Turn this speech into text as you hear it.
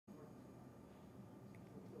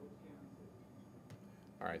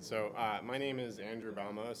All right, so my name is Andrew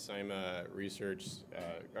Balmos. I'm a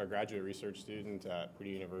graduate research student at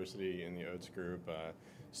Purdue University in the OATS group,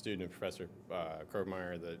 student of Professor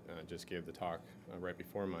Krogmeyer that just gave the talk right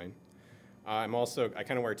before mine. I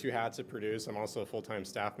kind of wear two hats at Purdue, so I'm also a full-time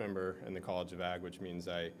staff member in the College of Ag, which means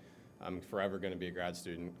I'm forever going to be a grad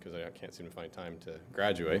student because I can't seem to find time to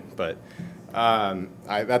graduate. But I've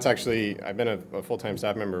been a full-time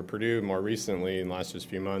staff member at Purdue more recently in the last just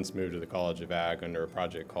few months, moved to the College of Ag under a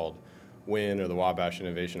project called WIN, or the Wabash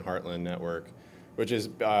Innovation Heartland Network, which is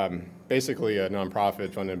basically a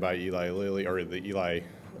nonprofit funded by Eli Lilly, or the Eli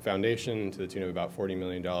Foundation, to the tune of about $40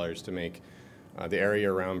 million to make the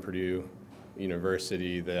area around Purdue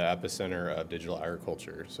University the epicenter of digital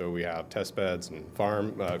agriculture. So we have test beds and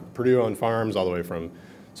Purdue-owned farms, all the way from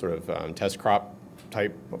sort of test crop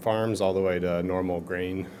type farms all the way to normal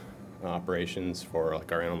grain operations for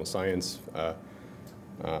like our animal science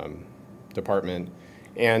department.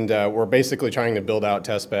 And we're basically trying to build out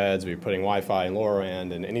test beds. We're putting Wi-Fi and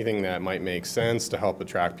LoRaWAN and anything that might make sense to help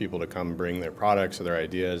attract people to come bring their products or their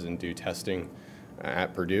ideas and do testing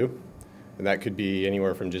at Purdue. And that could be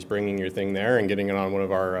anywhere from just bringing your thing there and getting it on one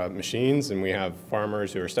of our machines. And we have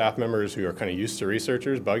farmers who are staff members who are kind of used to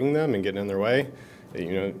researchers bugging them and getting in their way.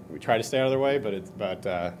 You know, we try to stay out of their way, but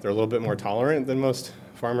they're a little bit more tolerant than most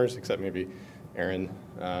farmers, except maybe Aaron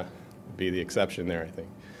would be the exception there, I think.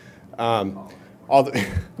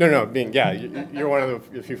 You're one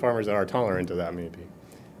of the few farmers that are tolerant of that, maybe.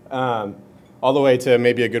 All the way to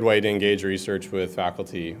maybe a good way to engage research with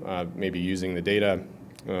faculty, maybe using the data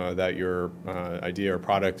that your idea or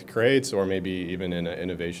product creates, or maybe even in an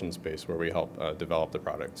innovation space where we help develop the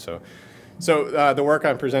product. So the work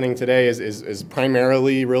I'm presenting today is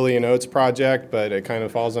primarily really an OATS project, but it kind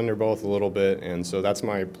of falls under both a little bit, and so that's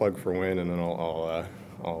my plug for WIN, and then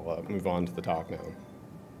I'll move on to the talk now.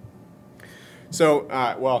 So,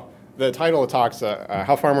 the title of the talk's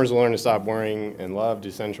How Farmers Will Learn to Stop Worrying and Love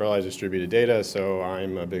Decentralized Distributed Data, so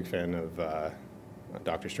I'm a big fan of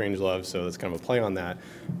Dr. Strangelove, so that's kind of a play on that.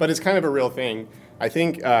 But it's kind of a real thing. I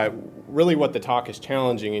think really what the talk is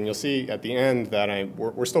challenging, and you'll see at the end that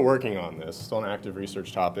we're still working on this, still an active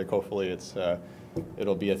research topic. Hopefully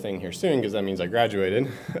it'll be a thing here soon, because that means I graduated.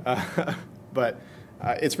 But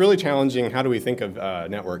it's really challenging. How do we think of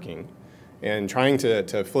networking? And trying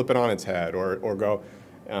to flip it on its head, or go,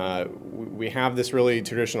 we have this really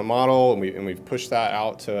traditional model, and we've pushed that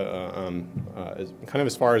out to kind of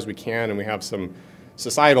as far as we can, and we have some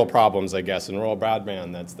societal problems, I guess, in rural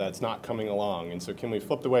broadband that's not coming along. And so can we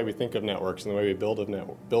flip the way we think of networks and the way we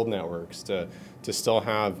build networks to still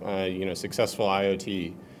have successful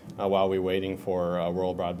IoT while we're waiting for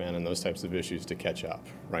rural broadband and those types of issues to catch up,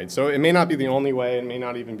 right? So it may not be the only way, it may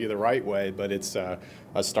not even be the right way, but it's a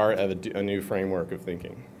start of a new framework of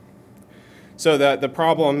thinking. So the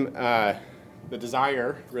problem, the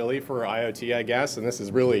desire really for IoT, I guess, and this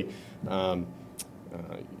is really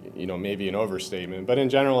maybe an overstatement, but in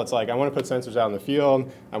general, it's like I want to put sensors out in the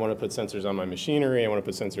field, I want to put sensors on my machinery, I want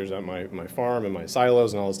to put sensors on my farm and my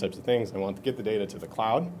silos and all those types of things. I want to get the data to the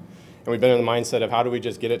cloud. And we've been in the mindset of how do we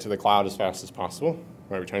just get it to the cloud as fast as possible,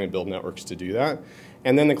 right? We're trying to build networks to do that.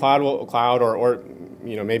 And then the cloud or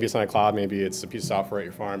maybe it's not a cloud, maybe it's a piece of software at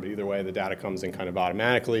your farm, but either way, the data comes in kind of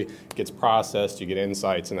automatically, gets processed, you get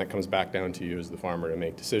insights, and that comes back down to you as the farmer to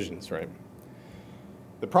make decisions, right?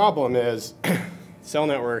 The problem is cell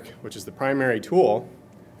network, which is the primary tool,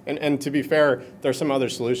 and to be fair, there are some other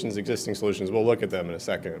solutions, existing solutions. We'll look at them in a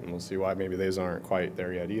second, and we'll see why maybe those aren't quite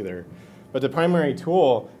there yet either. But the primary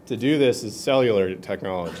tool to do this is cellular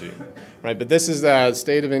technology, right? But this is the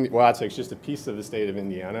state of Indiana. Well, actually, it's just a piece of the state of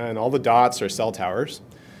Indiana, and all the dots are cell towers.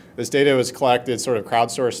 This data was collected sort of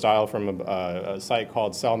crowdsourced style from a site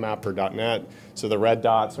called cellmapper.net. So the red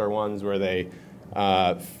dots are ones where they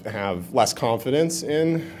have less confidence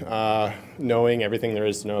in knowing everything there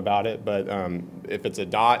is to know about it. But if it's a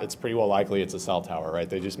dot, it's pretty well likely it's a cell tower, right?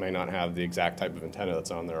 They just may not have the exact type of antenna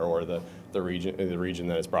that's on there, or the region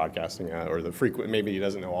that it's broadcasting at, or maybe he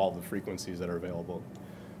doesn't know all the frequencies that are available.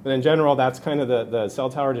 But in general, that's kind of the cell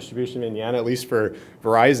tower distribution in Indiana. At least for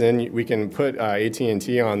Verizon, we can put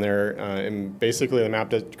AT&T on there, and basically the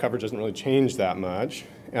map coverage doesn't really change that much.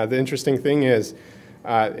 The interesting thing is,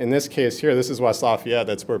 in this case here, this is West Lafayette.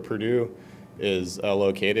 That's where Purdue is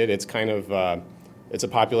located. It's kind of it's a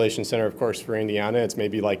population center, of course, for Indiana. It's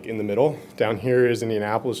maybe like in the middle. Down here is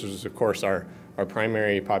Indianapolis, which is, of course, our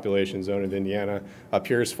primary population zone of Indiana. Up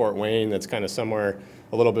here is Fort Wayne. That's kind of somewhere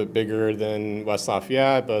a little bit bigger than West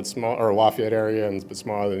Lafayette, but small, or Lafayette area, and but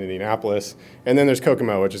smaller than Indianapolis. And then there's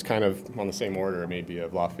Kokomo, which is kind of on the same order, maybe,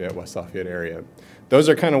 of Lafayette, West Lafayette area. Those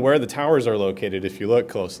are kind of where the towers are located if you look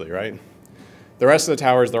closely, right? The rest of the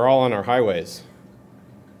towers, they're all on our highways.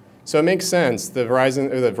 So it makes sense. The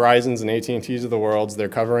Verizons and AT&Ts of the world, they're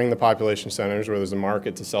covering the population centers where there's a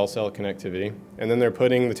market to cell connectivity, and then they're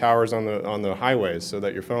putting the towers on the highways so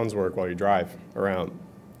that your phones work while you drive around.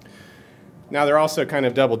 Now they're also kind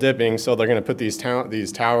of double dipping, so they're going to put these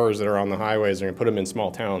towers that are on the highways, they're going to put them in small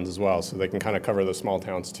towns as well, so they can kind of cover those small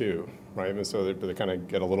towns too, right? And so they kind of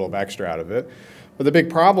get a little extra out of it. But the big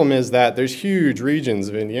problem is that there's huge regions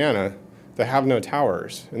of Indiana that have no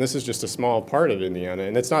towers, and this is just a small part of Indiana,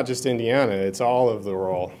 and it's not just Indiana, it's all of the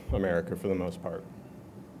rural America for the most part.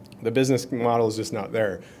 The business model is just not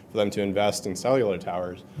there for them to invest in cellular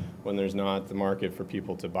towers when there's not the market for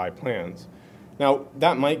people to buy plans. Now,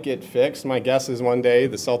 that might get fixed. My guess is one day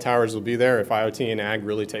the cell towers will be there if IoT and ag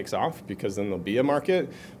really takes off, because then there'll be a market.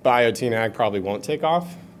 But IoT and ag probably won't take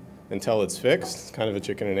off until it's fixed. It's kind of a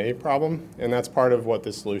chicken and egg problem, and that's part of what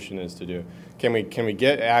this solution is to do. Can we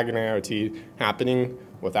get ag and IoT happening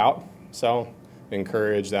without cell?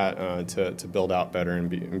 Encourage that to build out better and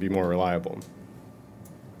be more reliable.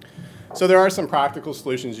 So there are some practical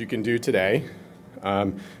solutions you can do today.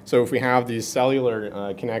 So if we have these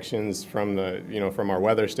cellular connections from from our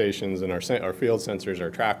weather stations and our field sensors,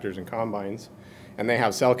 our tractors and combines, and they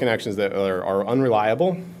have cell connections that are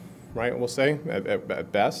unreliable, right? We'll say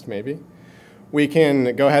at best maybe, we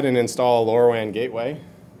can go ahead and install a LoRaWAN gateway.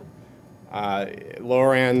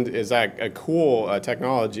 LoRaWAN is a cool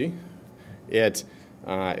technology. It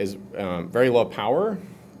is very low power,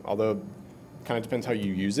 although it kind of depends how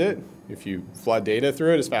you use it. If you flood data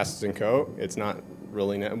through it as fast as encode, it's not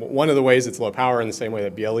really, one of the ways it's low power in the same way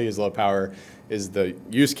that BLE is low power is the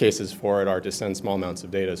use cases for it are to send small amounts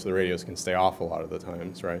of data so the radios can stay off a lot of the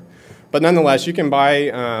times, right? But nonetheless, you can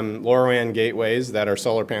buy LoRaWAN gateways that are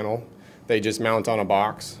solar panel. They just mount on a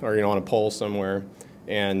box or on a pole somewhere,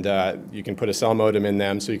 and you can put a cell modem in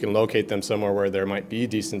them so you can locate them somewhere where there might be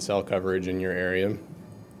decent cell coverage in your area.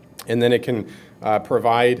 And then it can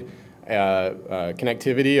provide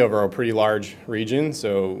connectivity over a pretty large region,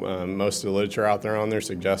 so most of the literature out there on there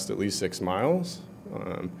suggests at least 6 miles.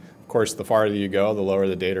 Of course, the farther you go, the lower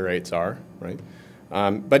the data rates are, right?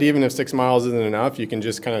 But even if 6 miles isn't enough, you can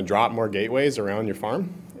just kind of drop more gateways around your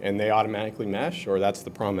farm, and they automatically mesh, or that's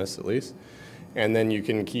the promise at least. And then you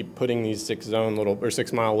can keep putting these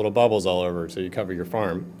 6-mile little bubbles all over so you cover your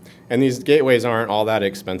farm. And these gateways aren't all that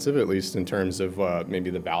expensive, at least in terms of maybe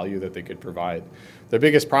the value that they could provide. The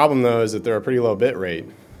biggest problem, though, is that they're a pretty low bit rate,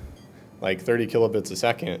 like 30 kilobits a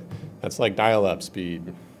second. That's like dial-up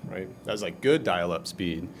speed, right? That's like good dial-up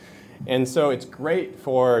speed. And so it's great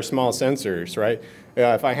for small sensors, right?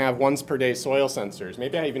 If I have once per day soil sensors,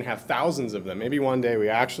 maybe I even have thousands of them. Maybe one day we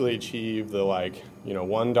actually achieve the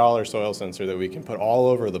 $1 soil sensor that we can put all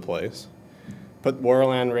over the place. Put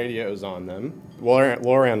LoRaWAN radios on them.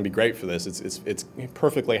 LoRaWAN would be great for this. It's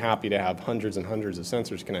perfectly happy to have hundreds and hundreds of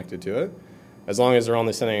sensors connected to it, as long as they're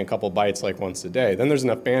only sending a couple bytes like once a day. Then there's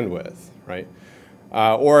enough bandwidth, right?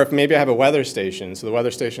 Or if maybe I have a weather station, so the weather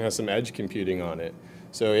station has some edge computing on it.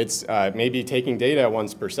 So it's maybe taking data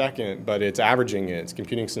once per second, but it's averaging it. It's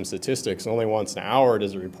computing some statistics. And only once an hour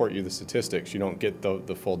does it report you the statistics. You don't get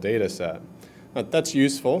the full data set. That's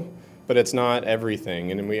useful, but it's not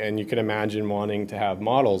everything. And you can imagine wanting to have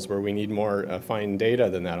models where we need more fine data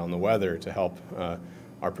than that on the weather to help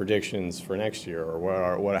our predictions for next year,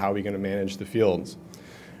 or how are we going to manage the fields.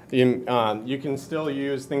 You can still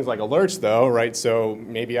use things like alerts, though, right? So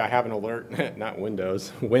maybe I have an alert, not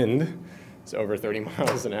Windows, wind. It's over 30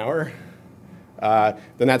 miles an hour.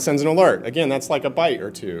 Then that sends an alert. Again, that's like a byte or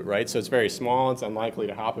two, right? So it's very small. It's unlikely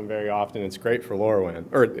to happen very often. It's great for LoRaWAN,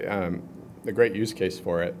 or a great use case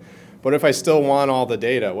for it. But if I still want all the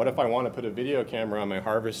data, what if I want to put a video camera on my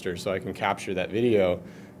harvester so I can capture that video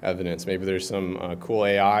evidence? Maybe there's some cool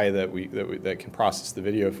AI that can process the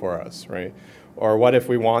video for us, right? Or what if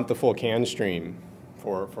we want the full CAN stream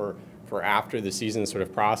for after the season sort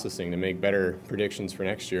of processing to make better predictions for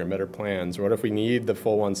next year and better plans? Or what if we need the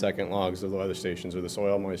full 1-second logs of the weather stations or the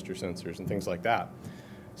soil moisture sensors and things like that?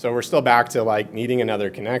 So we're still back to needing another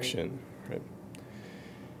connection, right?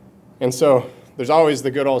 And so there's always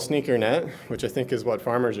the good old sneaker net, which I think is what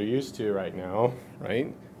farmers are used to right now,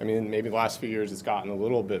 right? I mean, maybe the last few years it's gotten a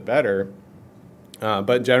little bit better, but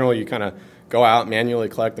in general you kind of go out, manually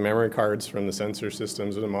collect the memory cards from the sensor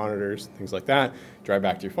systems or the monitors, things like that, drive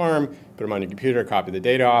back to your farm, put them on your computer, copy the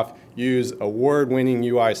data off, use award-winning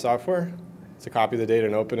UI software to copy the data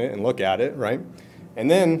and open it and look at it, right? And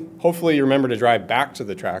then hopefully you remember to drive back to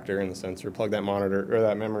the tractor in the sensor, plug that monitor or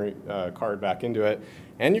that memory card back into it.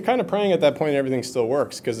 And you're kind of praying at that point everything still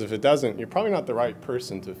works, because if it doesn't, you're probably not the right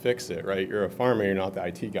person to fix it, right? You're a farmer, you're not the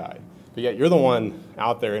IT guy. But yet you're the one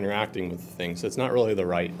out there interacting with the thing, so it's not really the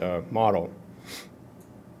right model.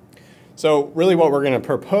 So really what we're going to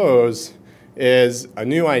propose is a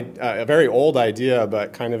very old idea,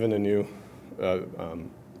 but kind of in a new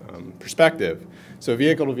perspective. So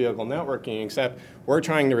vehicle-to-vehicle networking, except we're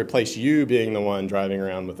trying to replace you being the one driving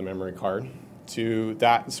around with the memory card to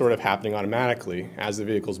that sort of happening automatically. As the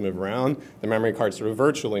vehicles move around, the memory card sort of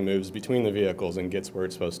virtually moves between the vehicles and gets where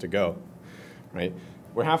it's supposed to go, right?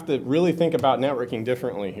 We have to really think about networking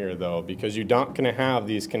differently here, though, because you're not going to have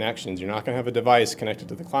these connections. You're not going to have a device connected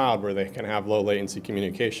to the cloud where they can have low latency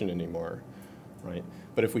communication anymore, right?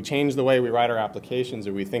 But if we change the way we write our applications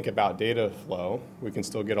or we think about data flow, we can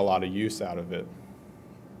still get a lot of use out of it.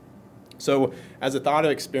 So as a thought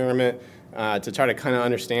experiment, to try to kind of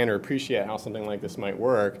understand or appreciate how something like this might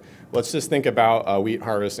work, let's just think about wheat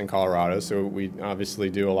harvest in Colorado. So we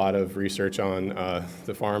obviously do a lot of research on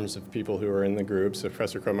the farms of people who are in the group. So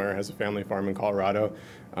Professor Kromeyer has a family farm in Colorado.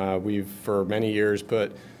 We've, for many years,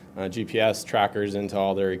 put GPS trackers into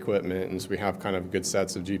all their equipment, and so we have kind of good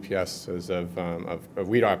sets of GPSs of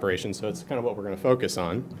wheat operations, so it's kind of what we're going to focus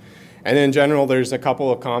on. And in general, there's a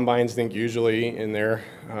couple of combines. I think usually in their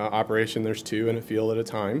operation there's 2 in a field at a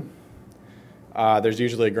time. There's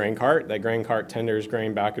usually a grain cart. That grain cart tenders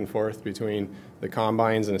grain back and forth between the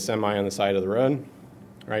combines and a semi on the side of the road,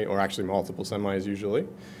 right? Or actually multiple semis usually.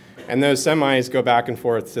 And those semis go back and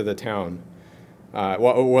forth to the town.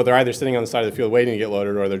 Well, they're either sitting on the side of the field waiting to get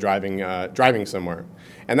loaded, or they're driving somewhere.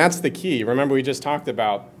 And that's the key. Remember, we just talked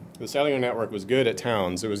about the cellular network was good at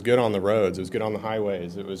towns. It was good on the roads. It was good on the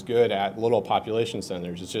highways. It was good at little population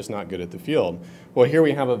centers. It's just not good at the field. Well, here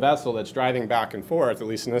we have a vessel that's driving back and forth, at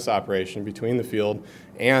least in this operation, between the field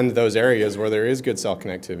and those areas where there is good cell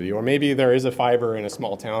connectivity. Or maybe there is a fiber in a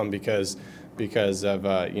small town because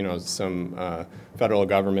of some federal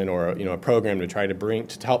government or a program to try to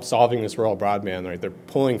help solving this rural broadband. Right, they're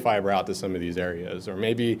pulling fiber out to some of these areas. Or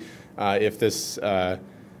maybe if this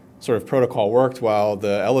sort of protocol worked well,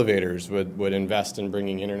 the elevators would invest in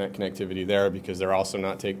bringing internet connectivity there, because they're also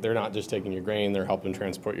they're not just taking your grain, they're helping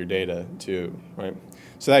transport your data too, right?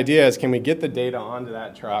 So the idea is, can we get the data onto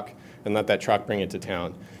that truck and let that truck bring it to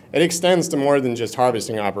town? It extends to more than just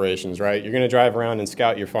harvesting operations, right? You're going to drive around and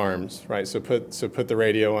scout your farms, right? So put the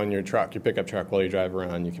radio on your truck, your pickup truck, while you drive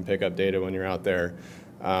around. You can pick up data when you're out there.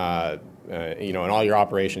 In all your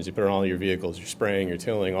operations, you put it on all your vehicles, you're spraying, you're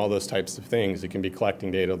tilling, all those types of things. It can be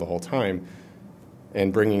collecting data the whole time,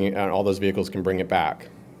 and bringing it, all those vehicles can bring it back.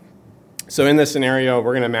 So in this scenario,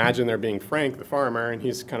 we're going to imagine there being Frank, the farmer, and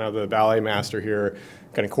he's kind of the ballet master here,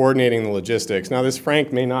 kind of coordinating the logistics. Now, this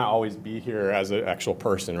Frank may not always be here as an actual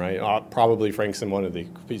person, right? Probably Frank's in one of the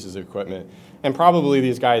pieces of equipment. And probably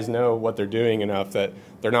these guys know what they're doing enough that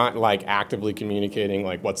they're not like actively communicating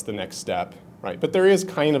like what's the next step, right? But there is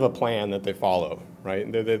kind of a plan that they follow, right?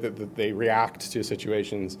 They react to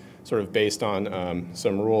situations sort of based on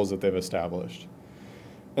some rules that they've established.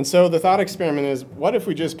 And so the thought experiment is, what if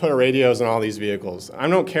we just put radios in all these vehicles? I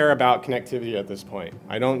don't care about connectivity at this point.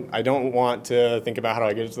 I don't want to think about how do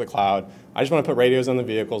I get it to the cloud. I just want to put radios on the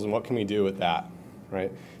vehicles, and what can we do with that, right?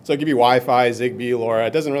 So I'll give you Wi-Fi, Zigbee, LoRa.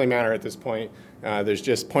 It doesn't really matter at this point. There's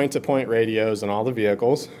just point-to-point radios on all the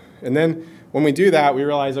vehicles. And then when we do that, we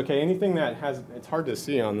realize, okay, anything that has, it's hard to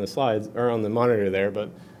see on the slides or on the monitor there, but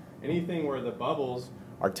anything where the bubbles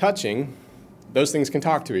are touching, those things can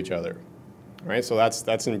talk to each other. Right, so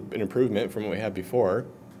that's an improvement from what we had before.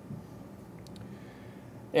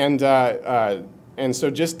 And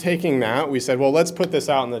so just taking that, we said, well, let's put this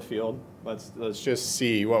out in the field. Let's just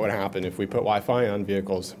see what would happen if we put Wi-Fi on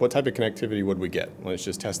vehicles. What type of connectivity would we get? Let's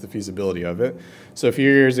just test the feasibility of it. So a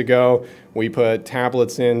few years ago, we put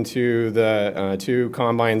tablets into the 2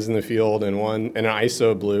 combines in the field, and an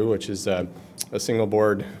ISO Blue, which is a single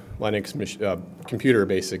board Linux computer,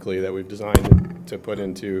 basically, that we've designed to put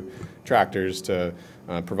into tractors to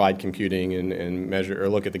provide computing and measure or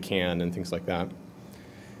look at the CAN and things like that.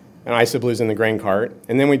 And IsoBlue's in the grain cart.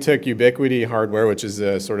 And then we took Ubiquiti hardware, which is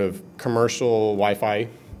a sort of commercial Wi-Fi.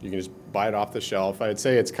 You can just buy it off the shelf. I'd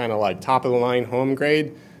say it's kind of like top-of-the-line home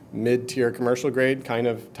grade, mid-tier commercial grade kind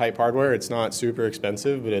of type hardware. It's not super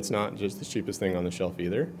expensive, but it's not just the cheapest thing on the shelf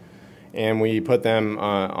either. And we put them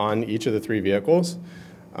on each of the 3 vehicles.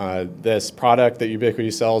 This product that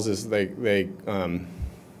Ubiquiti sells is they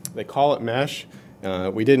call it mesh.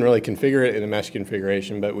 We didn't really configure it in a mesh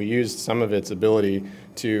configuration, but we used some of its ability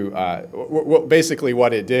to, basically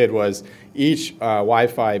what it did was each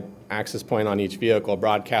Wi-Fi access point on each vehicle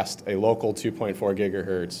broadcast a local 2.4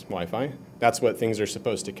 gigahertz Wi-Fi. That's what things are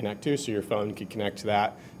supposed to connect to, so your phone could connect to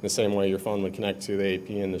that in the same way your phone would connect to the AP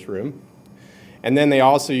in this room. And then they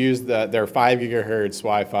also used their 5 gigahertz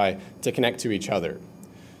Wi-Fi to connect to each other.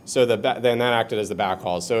 So then that acted as the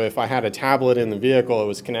backhaul. So if I had a tablet in the vehicle, it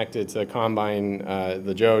was connected to Combine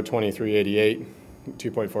the Joe 2388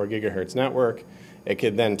 2.4 gigahertz network. It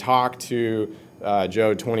could then talk to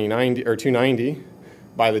Joe 2090 or 290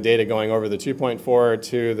 by the data going over the 2.4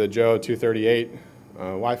 to the Joe 238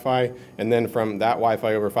 Wi-Fi, and then from that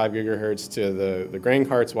Wi-Fi over 5 gigahertz to the grain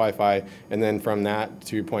cart's Wi-Fi, and then from that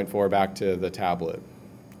 2.4 back to the tablet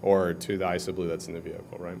or to the IsoBlue that's in the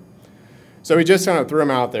vehicle, right? So we just kind of threw them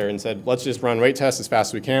out there and said, let's just run rate tests as fast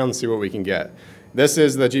as we can and see what we can get. This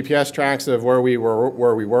is the GPS tracks of where we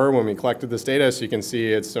were when we collected this data. So you can see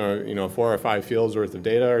it's 4 or 5 fields worth of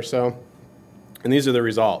data or so. And these are the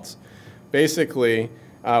results. Basically,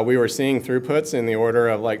 we were seeing throughputs in the order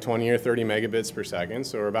of like 20 or 30 megabits per second.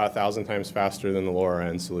 So we're about 1,000 times faster than the lower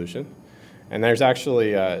end solution. And there's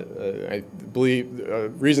actually, I believe,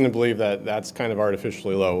 reason to believe that that's kind of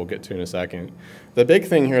artificially low. We'll get to in a second. The big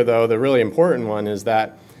thing here, though, the really important one, is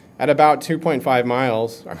that at about 2.5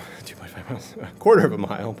 miles, a quarter of a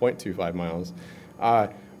mile, 0.25 miles,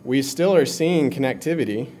 we still are seeing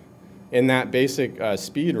connectivity in that basic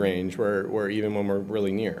speed range where even when we're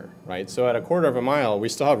really near, right? So at a quarter of a mile, we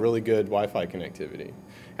still have really good Wi-Fi connectivity.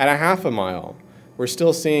 At a half a mile, we're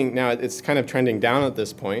still seeing, now it's kind of trending down at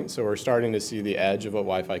this point, so we're starting to see the edge of what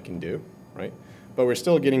Wi-Fi can do, right? But we're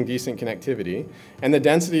still getting decent connectivity. And the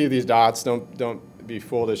density of these dots, don't be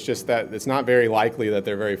fooled, it's just that it's not very likely that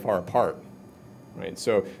they're very far apart, right?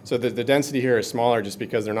 So the density here is smaller just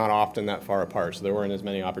because they're not often that far apart, so there weren't as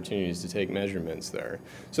many opportunities to take measurements there.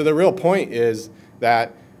 So the real point is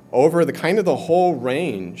that over the whole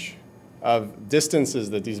range of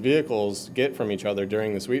distances that these vehicles get from each other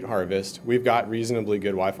during this wheat harvest, we've got reasonably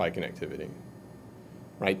good Wi-Fi connectivity,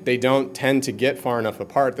 right? They don't tend to get far enough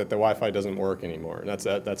apart that the Wi-Fi doesn't work anymore.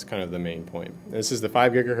 That's kind of the main point. This is the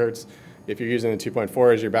 5 gigahertz. If you're using the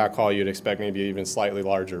 2.4 as your backhaul, you'd expect maybe even slightly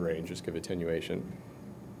larger range, just give attenuation.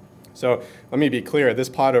 So let me be clear. This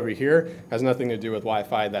plot over here has nothing to do with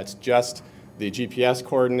Wi-Fi. That's just the GPS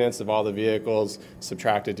coordinates of all the vehicles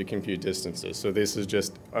subtracted to compute distances. So this is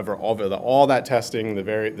just over all that testing,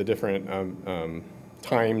 the different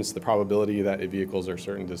times, the probability that vehicles are a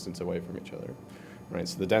certain distance away from each other, right?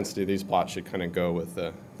 So the density of these plots should kind of go with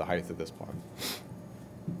the height of this plot.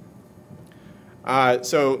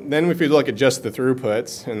 So then if we look at just the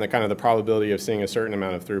throughputs and the probability of seeing a certain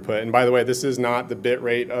amount of throughput, and by the way, this is not the bit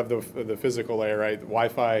rate of the physical layer, right?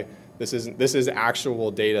 Wi-Fi, this is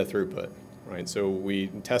actual data throughput. Right, so we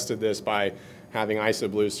tested this by having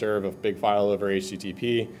IsoBlue serve a big file over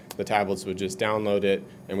HTTP. The tablets would just download it,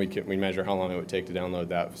 and we measure how long it would take to download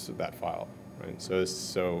that file. Right, so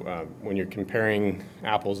when you're comparing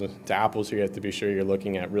apples to apples, you have to be sure you're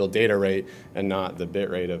looking at real data rate and not the bit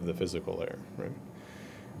rate of the physical layer.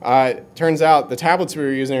 Right. Turns out the tablets we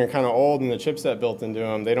were using are kind of old, and the chipset built into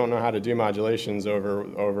them, they don't know how to do modulations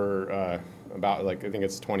over about, like, I think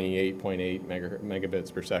it's 28.8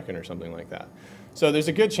 megabits per second or something like that. So there's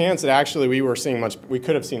a good chance that actually we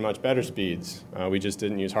could have seen much better speeds. We just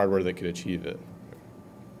didn't use hardware that could achieve it.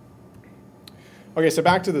 Okay, so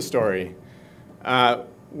back to the story.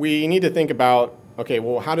 We need to think about, okay,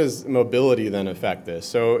 well, how does mobility then affect this?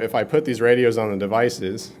 So if I put these radios on the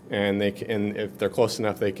devices and if they're close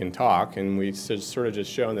enough, they can talk, and we sort of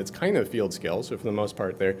just shown that's kind of field scale, so for the most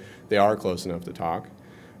part they are close enough to talk.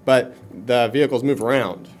 But the vehicles move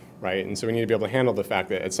around, right? And so we need to be able to handle the fact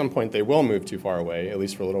that at some point they will move too far away, at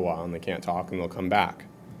least for a little while, and they can't talk, and they'll come back.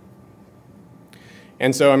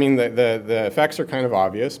 And so, I mean, the effects are kind of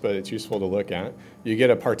obvious, but it's useful to look at. You get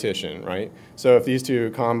a partition, right? So if these two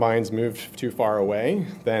combines move too far away,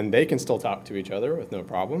 then they can still talk to each other with no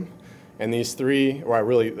problem. And these three, or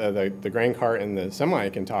really the grain cart and the semi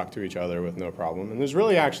can talk to each other with no problem. And there's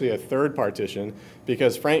really actually a third partition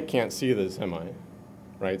because Frank can't see the semi,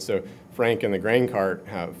 right? So Frank and the grain cart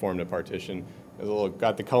have formed a partition.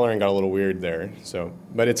 Got the coloring got a little weird there. So,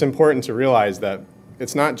 but it's important to realize that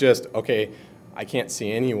it's not just, okay, I can't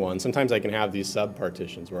see anyone. Sometimes I can have these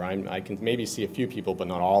sub-partitions where I can maybe see a few people, but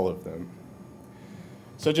not all of them.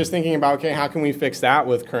 So just thinking about, okay, how can we fix that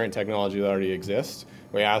with current technology that already exists?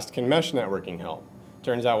 We asked, can mesh networking help?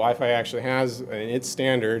 Turns out Wi-Fi actually has, in its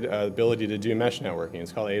standard, ability to do mesh networking.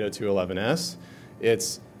 It's called 802.11s.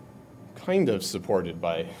 It's kind of supported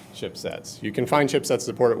by chipsets. You can find chipsets that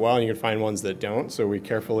support it well, and you can find ones that don't, so we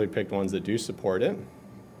carefully picked ones that do support it.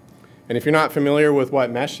 And if you're not familiar with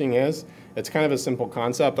what meshing is, it's kind of a simple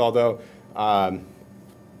concept, although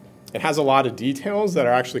it has a lot of details that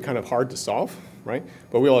are actually kind of hard to solve, right?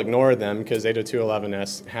 But we'll ignore them because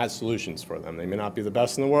 802.11s has solutions for them. They may not be the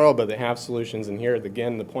best in the world, but they have solutions. And here,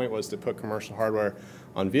 again, the point was to put commercial hardware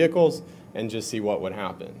on vehicles and just see what would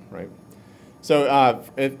happen, right? So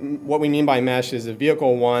what we mean by mesh is if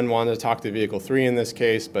vehicle 1 wanted to talk to vehicle 3 in this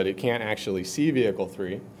case, but it can't actually see vehicle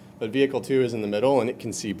 3, but vehicle 2 is in the middle and it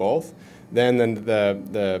can see both, then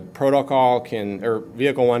the protocol can, or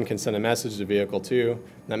vehicle 1 can send a message to vehicle 2.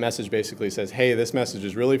 That message basically says, hey, this message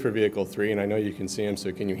is really for vehicle 3, and I know you can see him,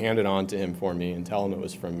 so can you hand it on to him for me and tell him it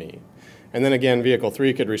was from me? And then again, vehicle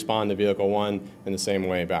 3 could respond to vehicle 1 in the same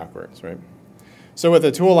way backwards, right? So with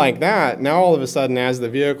a tool like that, now all of a sudden, as the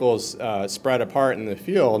vehicles spread apart in the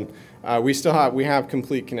field, we have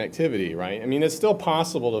complete connectivity, right? I mean, it's still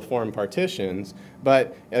possible to form partitions,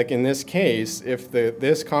 but like in this case, if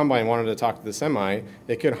this combine wanted to talk to the semi,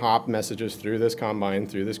 it could hop messages through this combine,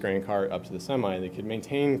 through this grain cart, up to the semi. They could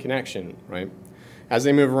maintain connection, right? As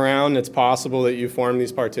they move around, it's possible that you form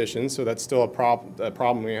these partitions, so that's still a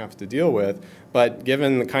problem we have to deal with. But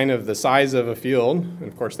given the kind of the size of a field, and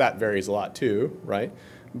of course that varies a lot too, right?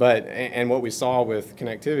 But, and what we saw with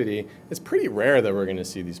connectivity, it's pretty rare that we're going to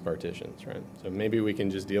see these partitions, right? So maybe we can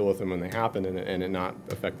just deal with them when they happen and it not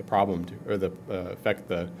affect the problem or affect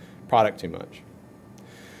the product too much.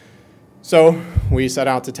 So we set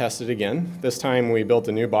out to test it again. This time we built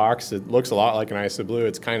a new box. It looks a lot like an IsoBlue.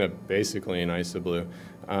 It's kind of basically an IsoBlue.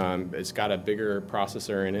 It's got a bigger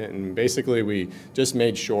processor in it, and basically we just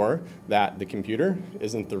made sure that the computer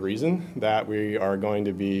isn't the reason that we are going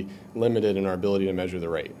to be limited in our ability to measure the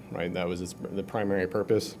rate, right? That was the primary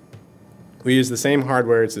purpose. We use the same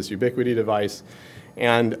hardware. It's this Ubiquiti device,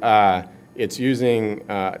 and it's using,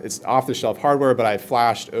 it's off-the-shelf hardware, but I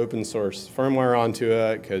flashed open source firmware onto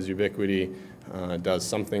it because Ubiquiti does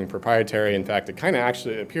something proprietary. In fact, it kind of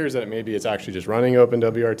actually appears that maybe it's actually just running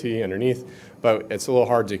OpenWRT underneath, but it's a little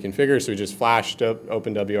hard to configure, so we just flashed up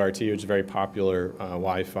OpenWRT, which is a very popular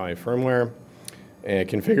Wi-Fi firmware, and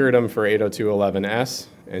configured them for 802.11s,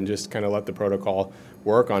 and just kind of let the protocol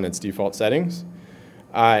work on its default settings.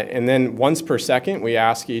 And then once per second, we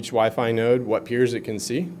ask each Wi-Fi node what peers it can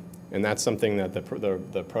see. And that's something that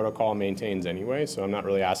the protocol maintains anyway, so I'm not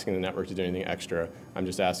really asking the network to do anything extra. I'm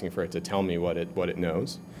just asking for it to tell me what it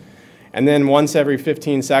knows. And then once every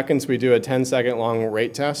 15 seconds, we do a 10-second long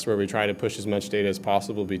rate test where we try to push as much data as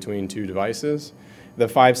possible between two devices. The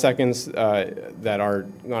 5 seconds that are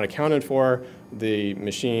not accounted for, the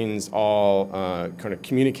machines all kind of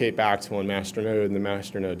communicate back to one master node, and the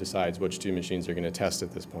master node decides which two machines are going to test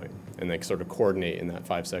at this point. And they sort of coordinate in that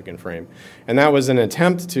 5-second frame. And that was an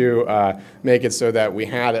attempt to make it so that we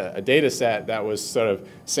had a data set that was sort of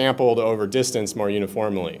sampled over distance more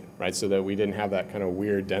uniformly, right? So that we didn't have that kind of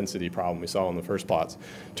weird density problem we saw in the first plots.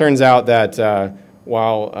 Turns out that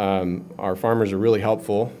while our farmers are really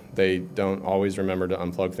helpful, they don't always remember to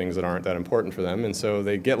unplug things that aren't that important for them. And so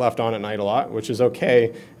they get left on at night a lot, which is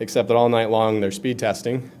okay, except that all night long they're speed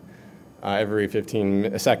testing every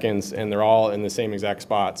 15 seconds, and they're all in the same exact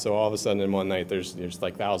spot. So all of a sudden in one night there's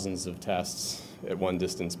like thousands of tests at one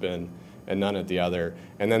distance bin and none at the other.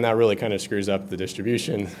 And then that really kind of screws up the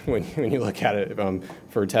distribution when you look at it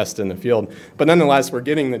for tests in the field. But nonetheless, we're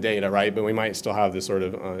getting the data, right? But we might still have this sort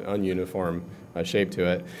of ununiform shape to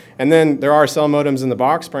it. And then there are cell modems in the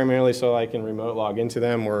box, primarily so I can remote log into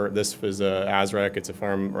them. This is ASREC. It's a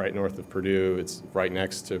farm right north of Purdue. It's right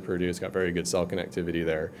next to Purdue. It's got very good cell connectivity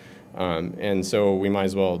there. And so we might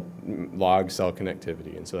as well log cell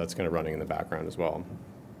connectivity. And so that's kind of running in the background as well.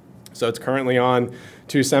 So it's currently on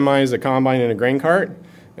 2 semis, a combine, and a grain cart.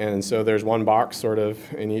 And so there's one box sort of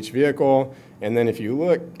in each vehicle. And then if you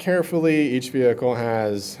look carefully, each vehicle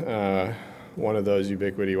has one of those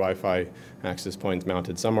Ubiquiti Wi-Fi access points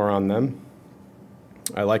mounted somewhere on them.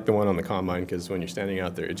 I like the one on the combine because when you're standing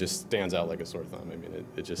out there, it just stands out like a sore thumb. I mean,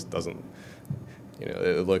 it just doesn't, you know,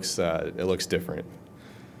 it looks different.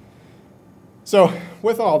 So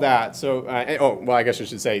with all that, well, I guess I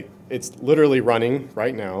should say, it's literally running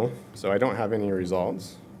right now, so I don't have any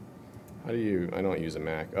results. I don't use a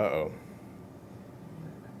Mac. Uh-oh.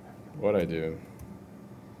 What'd I do?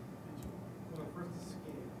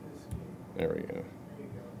 There we go.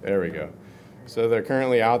 There we go. So they're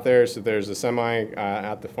currently out there. So there's a semi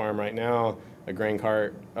at the farm right now, a grain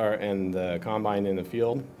cart, and the combine in the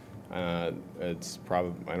field. It's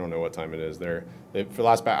probably, I don't know what time it is. For the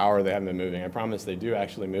last about hour, they haven't been moving. I promise they do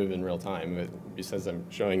actually move in real time. says I'm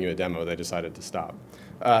showing you a demo, they decided to stop.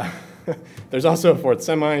 There's also a fourth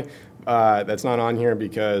semi that's not on here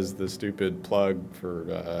because the stupid plug for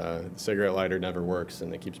the cigarette lighter never works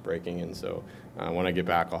and it keeps breaking, and so when I get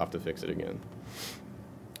back I'll have to fix it again.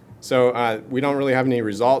 So we don't really have any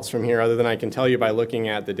results from here other than I can tell you by looking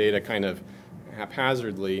at the data kind of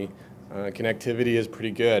haphazardly. Connectivity is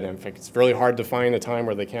pretty good. In fact, it's really hard to find a time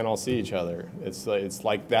where they can't all see each other. It's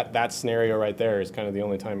like that scenario right there is kind of the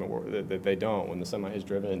only time that they don't, when the semi is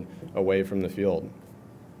driven away from the field.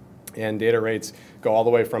 And data rates go all the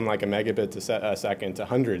way from like a megabit a second to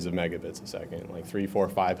hundreds of megabits a second, like 300,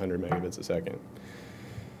 400, 500 megabits a second.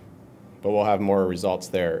 But we'll have more results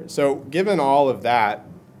there. So given all of that,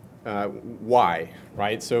 why,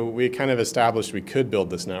 right? So we kind of established we could build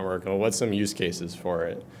this network. Well, what's some use cases for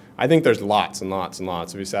it? I think there's lots and lots and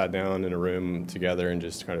lots. If we sat down in a room together and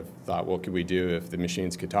just kind of thought, what could we do if the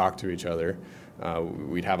machines could talk to each other?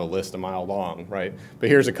 We'd have a list a mile long, right? But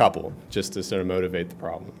here's a couple, just to sort of motivate the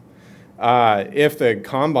problem. If the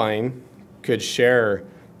combine could share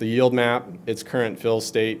the yield map, its current fill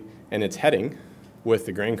state, and its heading with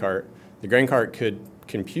the grain cart could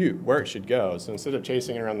compute where it should go. So instead of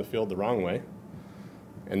chasing around the field the wrong way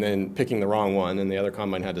and then picking the wrong one and the other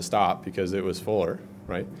combine had to stop because it was fuller,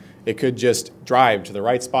 right? It could just drive to the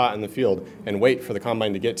right spot in the field and wait for the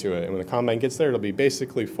combine to get to it. And when the combine gets there, it'll be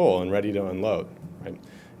basically full and ready to unload, right?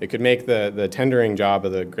 It could make the tendering job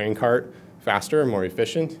of the grain cart faster and more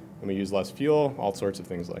efficient, and we use less fuel, all sorts of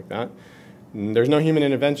things like that. And there's no human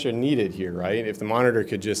intervention needed here, right? If the monitor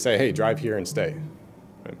could just say, hey, drive here and stay.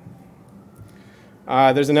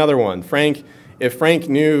 Right? There's another one. If Frank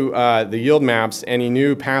knew the yield maps and he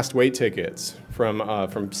knew past weight tickets from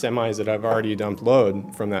semis that I've already dumped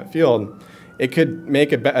load from that field, it could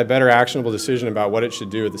make a better actionable decision about what it should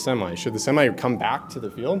do with the semi. Should the semi come back to the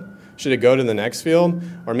field? Should it go to the next field?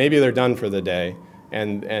 Or maybe they're done for the day,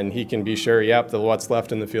 and he can be sure, yep, what's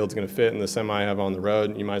left in the field is going to fit in the semi I have on the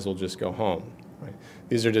road, you might as well just go home. Right?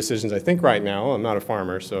 These are decisions I think right now. I'm not a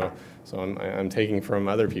farmer, so I'm taking from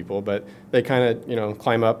other people, but they kind of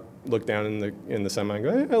climb up, look down in the semi and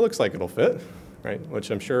go, it looks like it'll fit, right?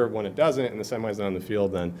 Which I'm sure when it doesn't and the semi's not on the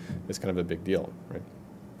field, then it's kind of a big deal, right?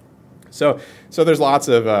 So there's lots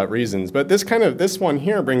of reasons, but this one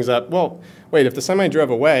here brings up, well, wait, if the semi drove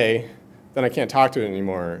away, then I can't talk to it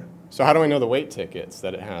anymore. So how do I know the weight tickets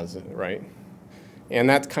that it has, right? And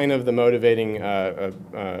that's kind of the motivating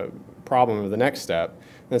problem of the next step.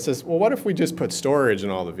 And it says, well, what if we just put storage in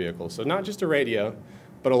all the vehicles? So not just a radio,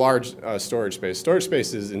 but a large storage space. Storage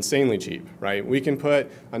space is insanely cheap, right? We can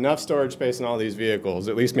put enough storage space in all these vehicles,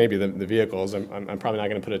 at least maybe the vehicles. I'm probably not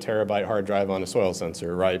going to put a terabyte hard drive on a soil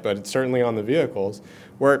sensor, right? But it's certainly on the vehicles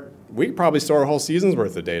where we could probably store a whole season's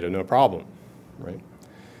worth of data, no problem, right?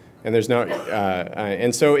 And there's no,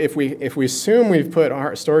 and so if we assume we've put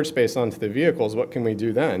our storage space onto the vehicles, what can we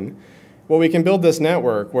do then? Well, we can build this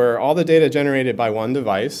network where all the data generated by one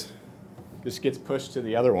device just gets pushed to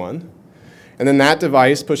the other one. And then that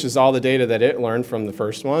device pushes all the data that it learned from the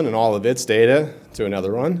first one and all of its data to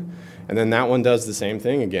another one. And then that one does the same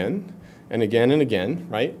thing again and again and again,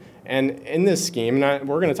 right? And in this scheme,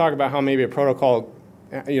 we're going to talk about how maybe a protocol,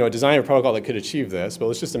 design a protocol that could achieve this, but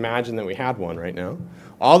let's just imagine that we had one right now.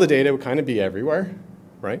 All the data would kind of be everywhere,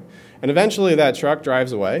 right? And eventually that truck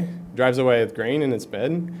drives away with grain in its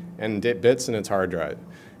bed and bits in its hard drive.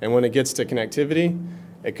 And when it gets to connectivity,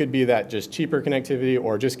 it could be that just cheaper connectivity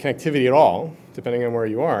or just connectivity at all, depending on where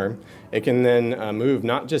you are. It can then move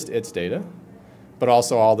not just its data, but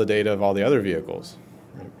also all the data of all the other vehicles.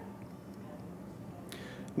 Right?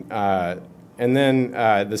 And then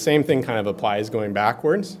the same thing kind of applies going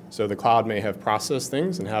backwards. So the cloud may have processed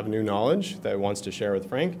things and have new knowledge that it wants to share with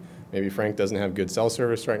Frank. Maybe Frank doesn't have good cell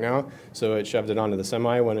service right now, so it shoved it onto the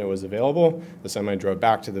semi when it was available. The semi drove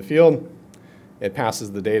back to the field. It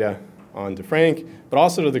passes the data on to Frank, but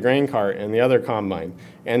also to the grain cart and the other combine.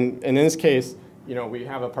 And in this case, we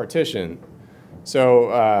have a partition.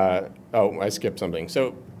 So, oh, I skipped something.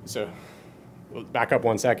 So back up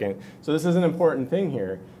 1 second. So this is an important thing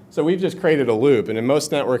here. So we've just created a loop, and in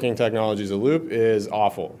most networking technologies, a loop is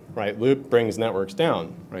awful, right? Loop brings networks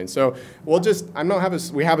down, right? So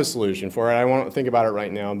we have a solution for it. I won't think about it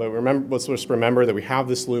right now, but let's just remember that we have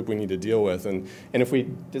this loop we need to deal with, and if we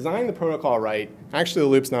design the protocol right, actually the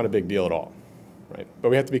loop's not a big deal at all, right? But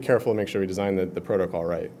we have to be careful to make sure we design the protocol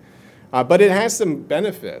right. But it has some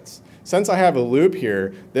benefits. Since I have a loop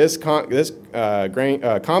here, this combine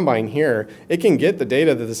here, it can get the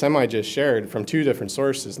data that the semi just shared from 2 different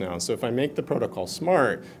sources now. So if I make the protocol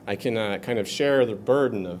smart, I can kind of share the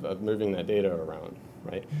burden of moving that data around.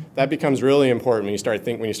 right? That becomes really important when you start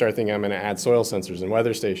thinking I'm going to add soil sensors and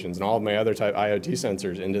weather stations and all of my other type IoT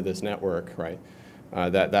sensors into this network, right?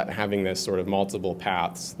 That having this sort of multiple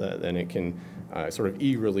paths, then it can sort of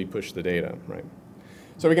eagerly push the data, right?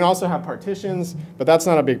 So we can also have partitions, but that's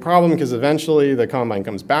not a big problem because eventually the combine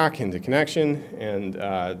comes back into connection, and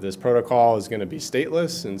this protocol is going to be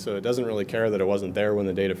stateless, and so it doesn't really care that it wasn't there when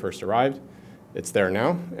the data first arrived. It's there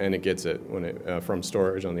now, and it gets it when from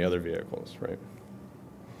storage on the other vehicles, right?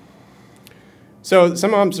 So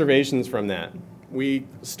some observations from that. We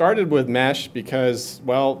started with mesh because,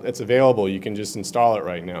 well, it's available. You can just install it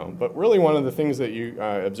right now. But really one of the things that you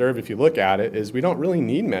observe if you look at it is we don't really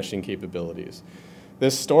need meshing capabilities.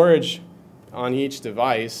 This storage on each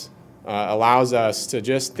device allows us to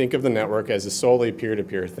just think of the network as a solely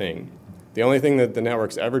peer-to-peer thing. The only thing that the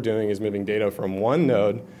network's ever doing is moving data from one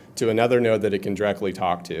node to another node that it can directly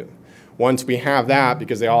talk to. Once we have that,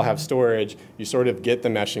 because they all have storage, you sort of get the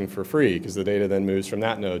meshing for free because the data then moves from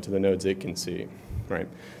that node to the nodes it can see, right?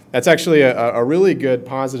 That's actually a really good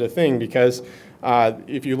positive thing because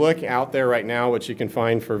if you look out there right now, what you can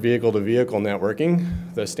find for vehicle-to-vehicle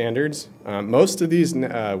networking, the standards, most of these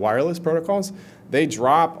wireless protocols, they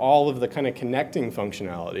drop all of the kind of connecting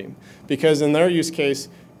functionality because in their use case,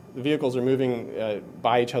 the vehicles are moving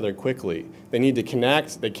by each other quickly. They need to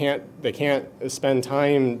connect. They can't spend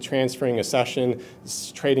time transferring a session,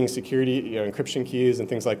 trading security, encryption keys and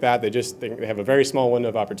things like that. They have a very small window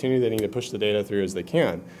of opportunity. They need to push the data through as they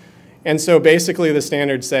can. And so basically the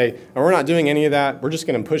standards say, oh, we're not doing any of that. We're just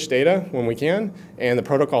going to push data when we can, and the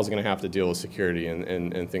protocol is going to have to deal with security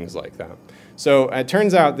and things like that. So it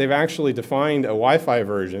turns out they've actually defined a Wi-Fi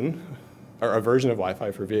version, or a version of Wi-Fi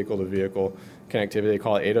for vehicle-to-vehicle connectivity. They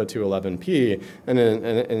call it 802.11p.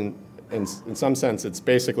 And in some sense, it's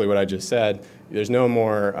basically what I just said. There's no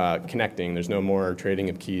more connecting. There's no more trading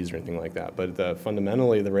of keys or anything like that. But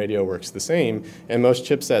fundamentally, the radio works the same. And most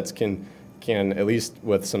chipsets can, at least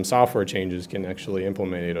with some software changes, can actually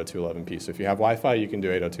implement 802.11p. So if you have Wi-Fi, you can do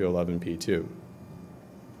 802.11p too.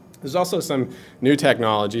 There's also some new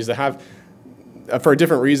technologies that have, for a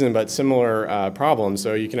different reason, but similar problems.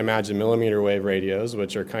 So you can imagine millimeter wave radios,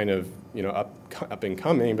 which are kind of up and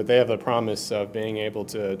coming, but they have the promise of being able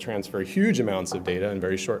to transfer huge amounts of data in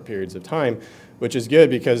very short periods of time, which is good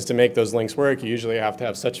because to make those links work, you usually have to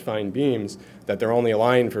have such fine beams that they're only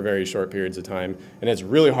aligned for very short periods of time, and it's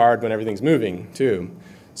really hard when everything's moving too.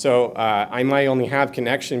 So I might only have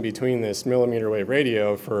connection between this millimeter wave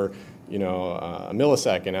radio for a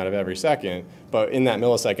millisecond out of every second, but in that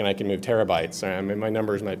millisecond I can move terabytes. I mean, my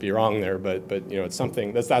numbers might be wrong there, but it's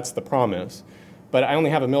something that's the promise. But I only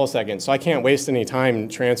have a millisecond, so I can't waste any time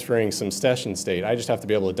transferring some session state. I just have to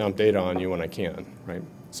be able to dump data on you when I can, right?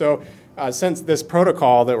 So since this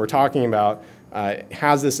protocol that we're talking about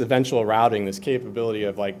has this eventual routing, this capability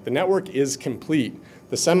of the network is complete.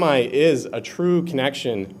 The semi is a true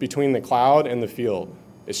connection between the cloud and the field.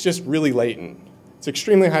 It's just really latent. It's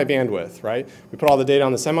extremely high bandwidth, right? We put all the data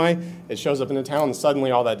on the semi, it shows up in the town, and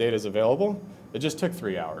suddenly all that data is available. It just took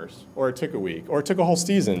 3 hours, or it took a week, or it took a whole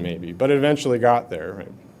season maybe, but it eventually got there,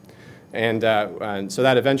 right? And so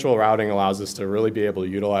that eventual routing allows us to really be able to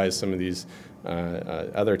utilize some of these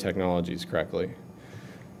other technologies correctly.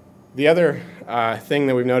 The other thing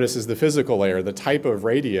that we've noticed is the physical layer, the type of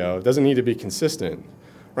radio. It doesn't need to be consistent,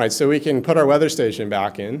 right? So we can put our weather station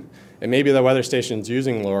back in, and maybe the weather station's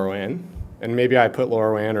using LoRaWAN, and maybe I put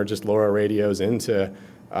LoRaWAN or just LoRa radios into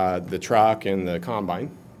the truck and the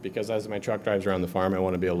combine, because as my truck drives around the farm, I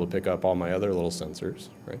want to be able to pick up all my other little sensors,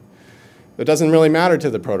 right? It doesn't really matter to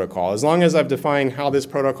the protocol. As long as I've defined how this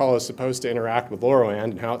protocol is supposed to interact with LoRaWAN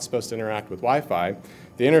and how it's supposed to interact with Wi-Fi,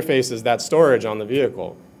 the interface is that storage on the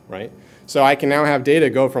vehicle, right? So I can now have data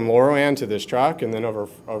go from LoRaWAN to this truck, and then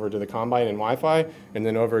over to the combine and Wi-Fi, and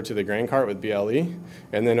then over to the grain cart with BLE,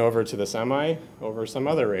 and then over to the semi over some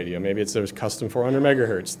other radio. Maybe it's a custom 400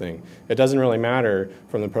 megahertz thing. It doesn't really matter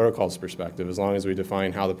from the protocol's perspective as long as we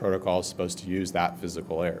define how the protocol is supposed to use that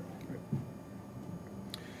physical layer.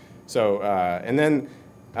 So, and then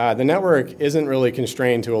the network isn't really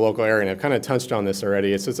constrained to a local area, and I've kind of touched on this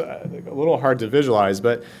already. It's just a little hard to visualize,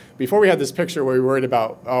 but before we had this picture where we were worried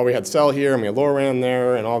about, oh, we had cell here and we had LoRaWAN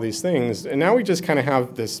there and all these things, and now we just kind of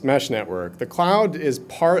have this mesh network. The cloud is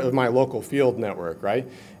part of my local field network, right?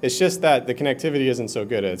 It's just that the connectivity isn't so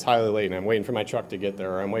good. It's highly latent. I'm waiting for my truck to get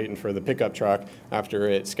there, or I'm waiting for the pickup truck after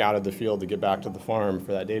it scouted the field to get back to the farm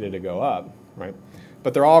for that data to go up, right?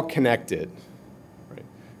 But they're all connected.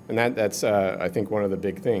 And that's, I think, one of the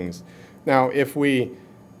big things. Now, if we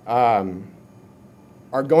are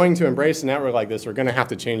going to embrace a network like this, we're going to have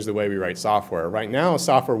to change the way we write software. Right now,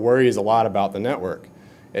 software worries a lot about the network.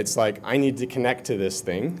 It's like, I need to connect to this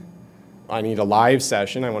thing. I need a live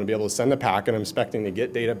session. I want to be able to send a packet. I'm expecting to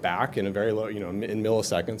get data back in a very low, in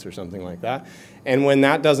milliseconds or something like that. And when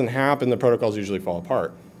that doesn't happen, the protocols usually fall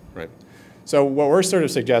apart, right? So what we're sort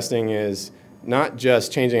of suggesting is not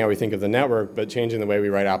just changing how we think of the network, but changing the way we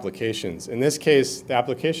write applications. In this case, the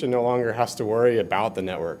application no longer has to worry about the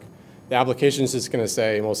network. The application is just going to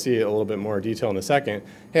say, and we'll see a little bit more detail in a second,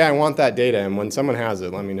 hey, I want that data, and when someone has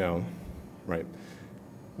it, let me know, right?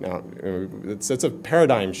 Now, it's a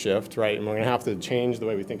paradigm shift, right? And we're going to have to change the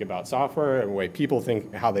way we think about software and the way people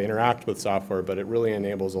think, how they interact with software, but it really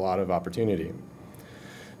enables a lot of opportunity.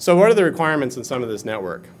 So what are the requirements in some of this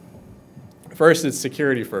network? First, it's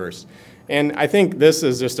security first. And I think this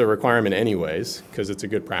is just a requirement anyways, because it's a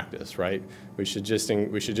good practice, right? We should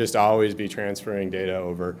just always be transferring data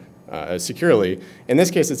over securely. In this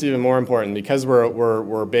case, it's even more important because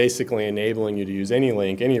we're basically enabling you to use any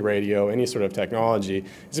link, any radio, any sort of technology. It's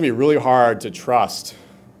going to be really hard to trust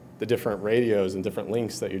the different radios and different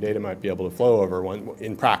links that your data might be able to flow over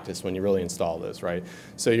in practice when you really install this, right?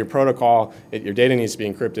 So your protocol, your data needs to be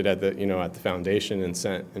encrypted at the foundation and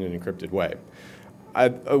sent in an encrypted way.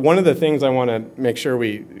 One of the things I want to make sure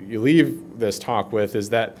you leave this talk with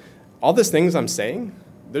is that all these things I'm saying,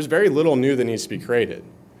 there's very little new that needs to be created.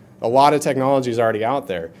 A lot of technology is already out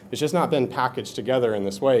there. It's just not been packaged together in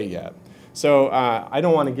this way yet. So I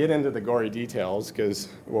don't want to get into the gory details because,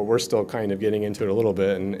 well, we're still kind of getting into it a little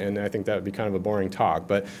bit, and I think that would be kind of a boring talk.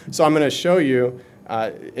 So I'm going to show you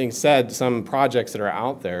instead some projects that are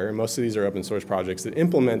out there, and most of these are open source projects, that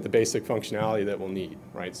implement the basic functionality that we'll need,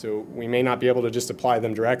 right? So we may not be able to just apply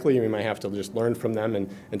them directly. We might have to just learn from them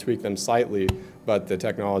and tweak them slightly, but the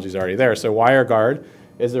technology is already there. So WireGuard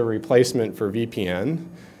is a replacement for VPN.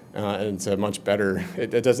 And it's a much better, it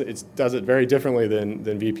does it very differently than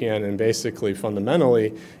VPN, and basically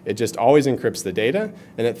fundamentally it just always encrypts the data,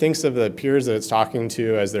 and it thinks of the peers that it's talking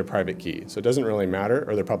to as their private key. So it doesn't really matter,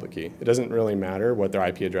 or their public key. It doesn't really matter what their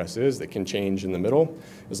IP address is. That can change in the middle.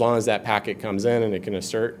 As long as that packet comes in and it can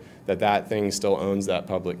assert that that thing still owns that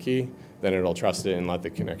public key, then it'll trust it and let the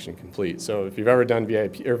connection complete. So if you've ever done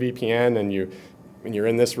VIP or VPN and you're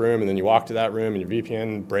in this room and then you walk to that room and your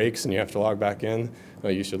VPN breaks and you have to log back in,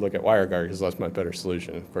 well, you should look at WireGuard because that's a much better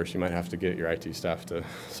solution. Of course, you might have to get your IT staff to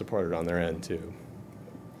support it on their end too.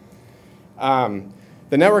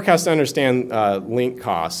 The network has to understand link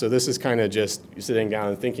costs. So this is kind of just sitting down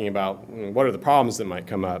and thinking about what are the problems that might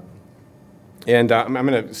come up. And I'm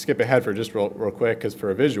going to skip ahead for just real quick because for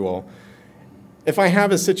a visual, if I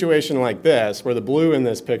have a situation like this where the blue in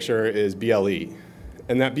this picture is BLE,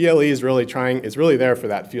 and that BLE is really there for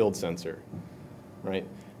that field sensor, right?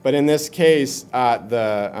 But in this case,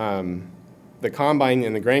 the combine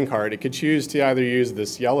and the grain cart, it could choose to either use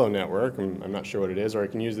this yellow network, I'm not sure what it is, or it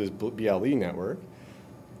can use this BLE network.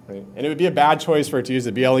 Right? And it would be a bad choice for it to use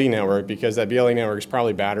the BLE network because that BLE network is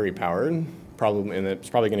probably battery powered, and it's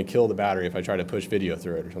probably going to kill the battery if I try to push video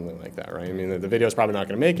through it or something like that, right? I mean, the video is probably not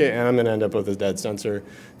going to make it, and I'm going to end up with a dead sensor.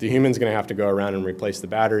 The human's going to have to go around and replace the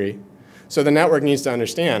battery. So the network needs to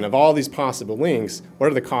understand, of all these possible links, what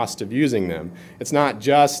are the costs of using them? It's not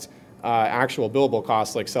just actual billable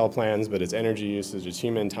costs like cell plans, but it's energy usage, it's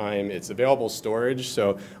human time, it's available storage.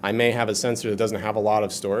 So I may have a sensor that doesn't have a lot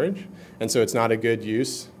of storage, and so it's not a good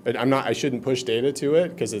use. I shouldn't push data to it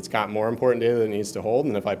because it's got more important data that it needs to hold,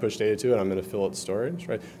 and if I push data to it, I'm going to fill its storage.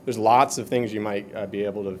 Right? There's lots of things you might be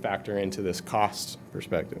able to factor into this cost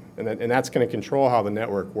perspective, and that's going to control how the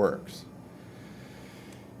network works.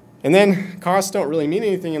 And then costs don't really mean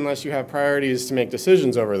anything unless you have priorities to make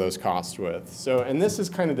decisions over those costs with. So, and this is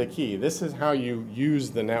kind of the key. This is how you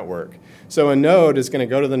use the network. So a node is going to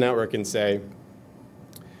go to the network and say,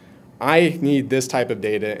 I need this type of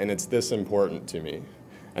data and it's this important to me.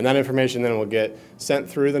 And that information then will get sent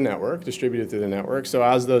through the network, distributed through the network. So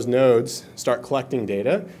as those nodes start collecting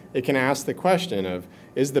data, it can ask the question of,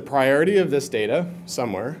 is the priority of this data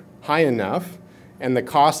somewhere high enough and the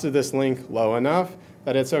cost of this link low enough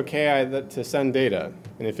that it's okay to send data?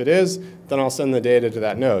 And if it is, then I'll send the data to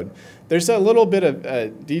that node. There's a little bit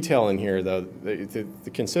of detail in here, though, to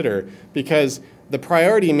consider, because the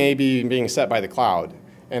priority may be being set by the cloud.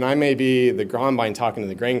 And I may be the combine talking to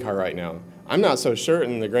the grain cart right now. I'm not so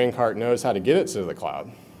certain the grain cart knows how to get it to the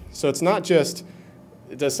cloud. So it's not just,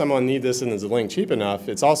 does someone need this and is the link cheap enough?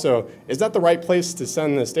 It's also, is that the right place to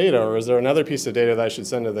send this data, or is there another piece of data that I should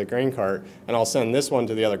send to the grain cart, and I'll send this one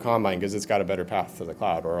to the other combine because it's got a better path to the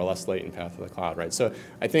cloud or a less latent path to the cloud, right? So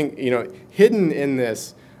I think, hidden in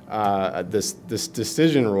this this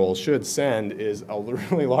decision rule should send is a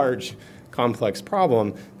really large, complex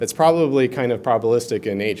problem that's probably kind of probabilistic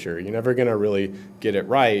in nature. You're never going to really get it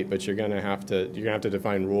right, but you're going to have to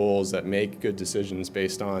define rules that make good decisions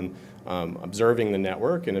based on observing the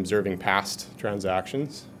network and observing past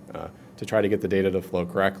transactions to try to get the data to flow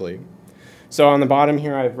correctly. So on the bottom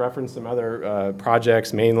here, I've referenced some other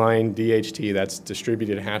projects, mainline, DHT, that's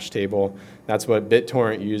distributed hash table. That's what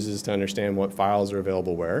BitTorrent uses to understand what files are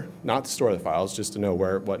available where. Not to store the files, just to know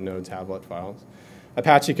what nodes have what files.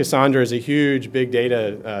 Apache Cassandra is a huge big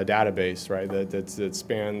data database, right,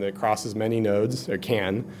 that crosses many nodes, or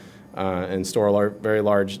can, and store very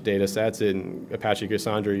large data sets. And Apache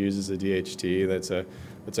Cassandra uses a DHT that's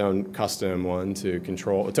its own custom one to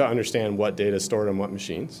understand what data is stored on what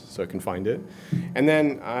machines, so it can find it. And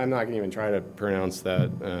then I'm not going to even try to pronounce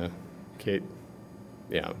that, Kate.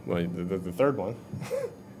 Yeah, well, the third one.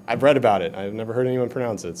 I've read about it. I've never heard anyone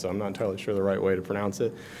pronounce it, so I'm not entirely sure the right way to pronounce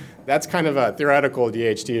it. That's kind of a theoretical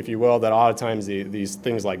DHT, if you will, that a lot of times these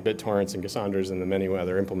things like BitTorrents and Cassandras and the many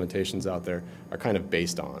other implementations out there are kind of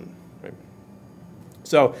based on. Right?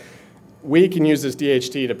 So we can use this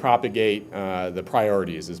DHT to propagate the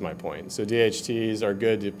priorities, is my point. So DHTs are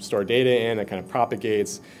good to store data in. It kind of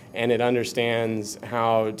propagates, and it understands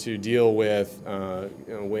how to deal with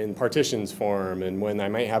when partitions form and when I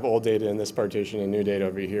might have old data in this partition and new data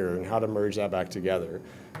over here, and how to merge that back together,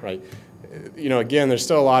 right? Again, there's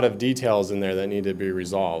still a lot of details in there that need to be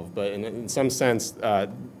resolved, but in some sense,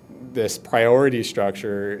 this priority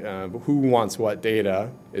structure, who wants what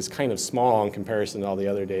data, is kind of small in comparison to all the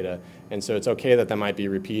other data. And so it's okay that might be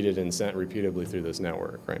repeated and sent repeatedly through this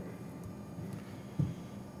network, right?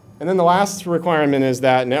 And then the last requirement is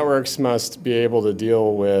that networks must be able to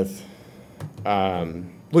deal with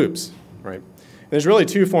loops, right? And there's really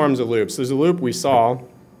two forms of loops. There's a loop we saw,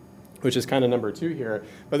 which is kind of number 2 here.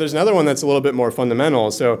 But there's another one that's a little bit more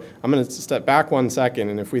fundamental. So I'm going to step back 1 second.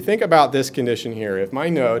 And if we think about this condition here, if my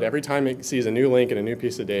node, every time it sees a new link and a new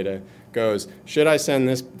piece of data, goes, should I send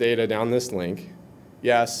this data down this link?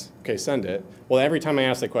 Yes. OK, send it. Well, every time I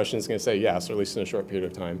ask that question, it's going to say yes, or at least in a short period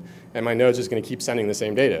of time. And my node's just going to keep sending the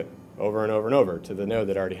same data over and over and over to the node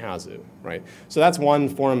that already has it, right? So that's one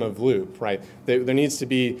form of loop, right? There needs to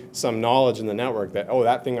be some knowledge in the network that, oh,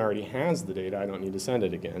 that thing already has the data. I don't need to send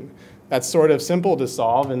it again. That's sort of simple to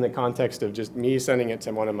solve in the context of just me sending it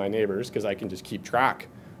to one of my neighbors, because I can just keep track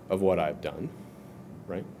of what I've done,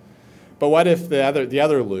 right? But what if the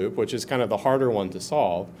other loop, which is kind of the harder one to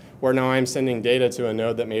solve, where now I'm sending data to a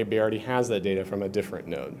node that maybe already has that data from a different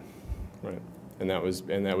node, right? And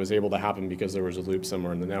that was able to happen because there was a loop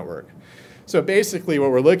somewhere in the network. So basically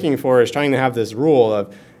what we're looking for is trying to have this rule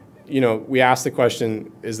of, we ask the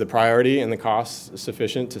question, is the priority and the cost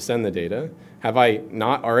sufficient to send the data? Have I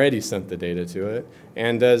not already sent the data to it?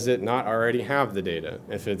 And does it not already have the data?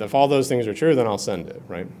 If all those things are true, then I'll send it,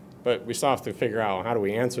 right? But we still have to figure out, how do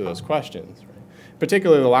we answer those questions, right?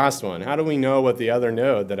 Particularly the last one. How do we know what the other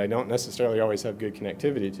node that I don't necessarily always have good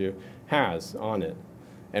connectivity to has on it?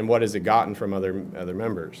 And what has it gotten from other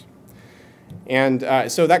members? And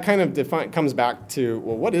so that kind of comes back to,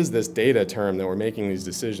 well, what is this data term that we're making these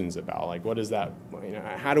decisions about? Like, what is that?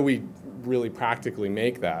 How do we really practically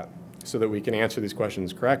make that so that we can answer these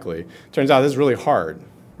questions correctly? Turns out this is really hard,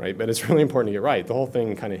 right? But it's really important to get right. The whole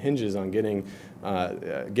thing kind of hinges on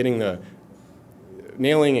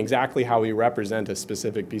nailing exactly how we represent a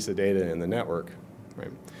specific piece of data in the network,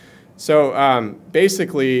 right? So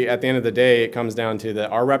basically, at the end of the day, it comes down to that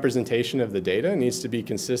our representation of the data needs to be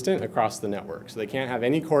consistent across the network. So they can't have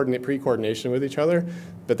any pre-coordination with each other,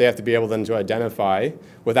 but they have to be able then to identify,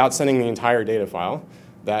 without sending the entire data file,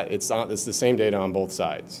 that it's the same data on both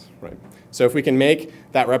sides, right? So if we can make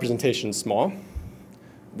that representation small,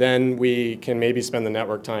 then we can maybe spend the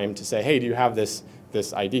network time to say, hey, do you have this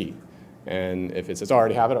ID? And if it says, I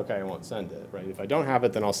already have it, OK, I won't send it, right? If I don't have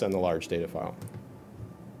it, then I'll send the large data file.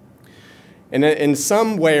 And in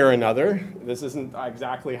some way or another, this isn't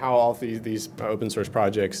exactly how all these open source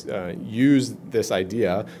projects use this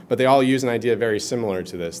idea, but they all use an idea very similar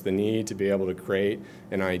to this, the need to be able to create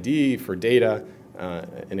an ID for data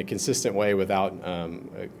in a consistent way without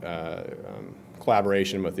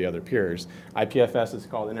collaboration with the other peers. IPFS is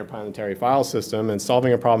called Interplanetary File System, and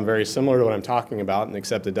solving a problem very similar to what I'm talking about, and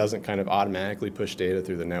except it doesn't kind of automatically push data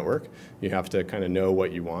through the network. You have to kind of know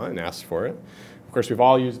what you want and ask for it. Of course, we've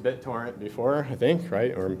all used BitTorrent before, I think,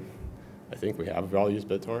 right? Or I think we have. We've all used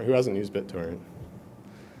BitTorrent. Who hasn't used BitTorrent?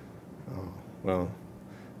 Oh, well,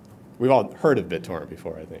 we've all heard of BitTorrent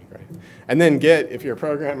before, I think, right? And then Git, if you're a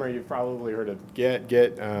programmer, you've probably heard of Git.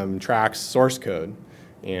 Git tracks source code.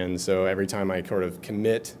 And so every time I sort of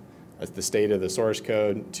commit the state of the source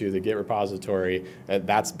code to the Git repository.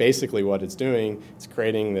 That's basically what it's doing. It's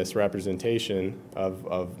creating this representation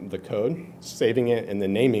of the code, saving it, and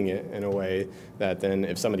then naming it in a way that then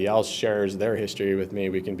if somebody else shares their history with me,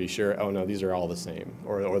 we can be sure, oh no, these are all the same,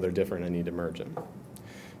 or they're different, I need to merge them.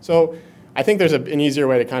 So I think there's an easier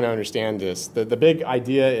way to kind of understand this. The big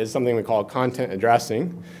idea is something we call content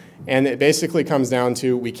addressing. And it basically comes down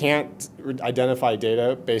to we can't identify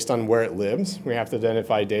data based on where it lives. We have to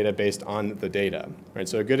identify data based on the data. Right?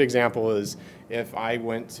 So a good example is if I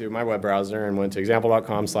went to my web browser and went to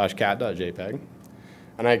example.com/cat.jpg,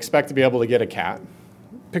 and I expect to be able to get a cat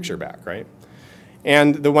picture back, right?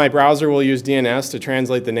 And my browser will use DNS to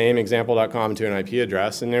translate the name example.com to an IP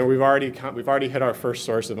address, and then we've already hit our first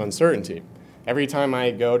source of uncertainty. Every time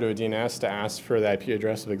I go to a DNS to ask for the IP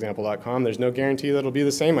address of example.com, there's no guarantee that it'll be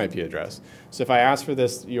the same IP address. So if I ask for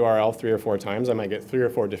this URL 3 or 4 times, I might get 3 or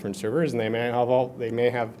 4 different servers, and they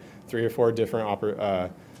may have 3 or 4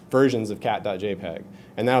 different versions of cat.jpg.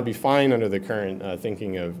 And that'll be fine under the current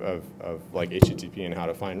thinking of like HTTP and how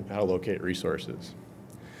to locate resources.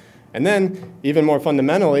 And then, even more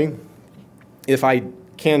fundamentally, if I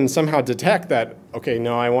can somehow detect that, okay,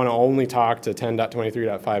 no, I want to only talk to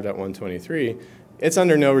 10.23.5.123, it's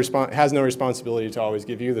has no responsibility to always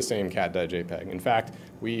give you the same cat.jpg. In fact,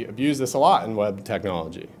 we abuse this a lot in web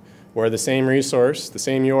technology, where the same resource, the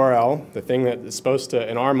same URL, the thing that is supposed to,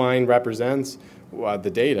 in our mind, represents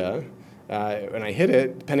the data, when I hit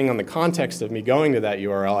it, depending on the context of me going to that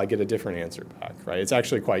URL, I get a different answer back, right? It's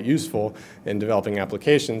actually quite useful in developing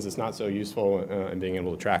applications. It's not so useful in being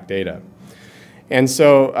able to track data. And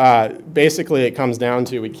so basically it comes down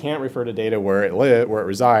to we can't refer to data where it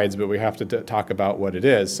resides, but we have to talk about what it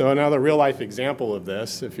is. So another real-life example of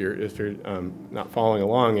this, if you're not following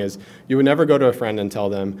along, is you would never go to a friend and tell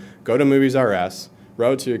them, go to Movies RS,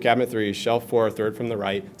 row 2, cabinet 3, shelf 4, third from the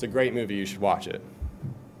right. It's a great movie. You should watch it.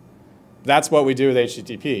 That's what we do with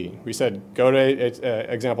HTTP. We said, go to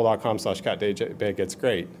example.com/cat.jpg. It's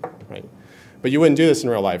great, right? But you wouldn't do this in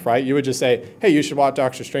real life, right? You would just say, hey, you should watch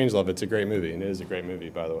Dr. Strangelove. It's a great movie, and it is a great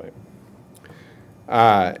movie, by the way.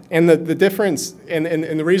 And the difference, and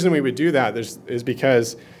the reason we would do that is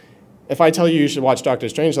because if I tell you should watch Dr.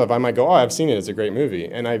 Strangelove, I might go, oh, I've seen it. It's a great movie.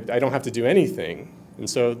 And I don't have to do anything. And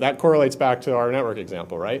so that correlates back to our network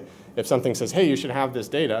example, right? If something says, hey, you should have this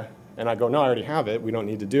data, and I go, no, I already have it. We don't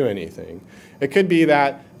need to do anything. It could be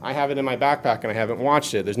that I have it in my backpack and I haven't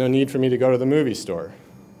watched it. There's no need for me to go to the movie store,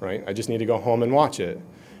 right? I just need to go home and watch it.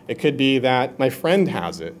 It could be that my friend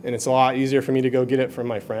has it, and it's a lot easier for me to go get it from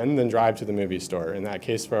my friend than drive to the movie store. In that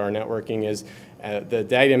case, for our networking is the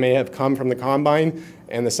data may have come from the combine,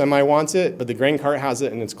 and the semi wants it, but the grain cart has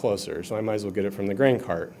it, and it's closer. So I might as well get it from the grain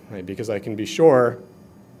cart, right? Because I can be sure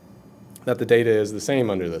that the data is the same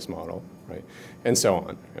under this model, right? And so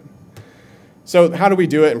on. Right? So how do we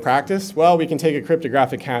do it in practice? Well, we can take a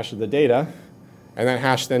cryptographic hash of the data, and that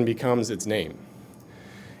hash then becomes its name.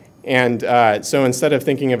 And so instead of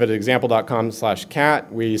thinking of it as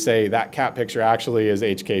example.com/cat, we say that cat picture actually is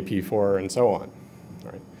HKP4 and so on.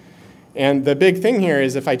 All right. And the big thing here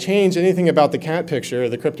is if I change anything about the cat picture,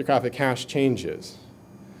 the cryptographic hash changes.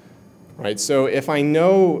 Right? So if I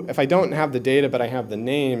don't have the data but I have the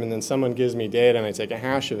name, and then someone gives me data and I take a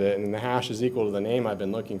hash of it and the hash is equal to the name I've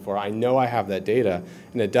been looking for, I know I have that data,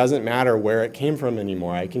 and it doesn't matter where it came from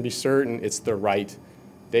anymore. I can be certain it's the right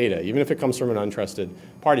data, even if it comes from an untrusted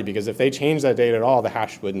party, because if they change that data at all, the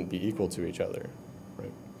hash wouldn't be equal to each other.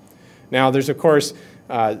 Right? Now, there's, of course,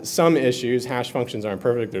 some issues. Hash functions aren't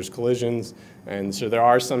perfect. There's collisions, and so there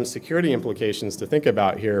are some security implications to think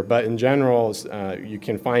about here, but in general, you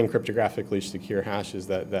can find cryptographically secure hashes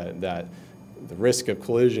that the risk of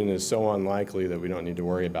collision is so unlikely that we don't need to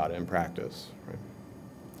worry about it in practice. Right?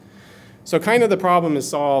 So kind of the problem is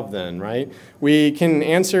solved then, right? We can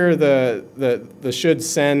answer the should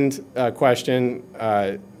send question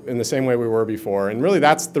in the same way we were before. And really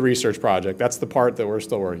that's the research project. That's the part that we're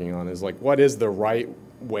still working on, is like what is the right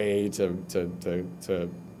way to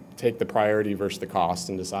take the priority versus the cost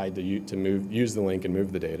and decide to use the link and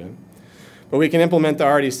move the data. But we can implement the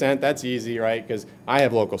already sent. That's easy, right? Because I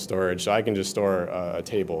have local storage, so I can just store a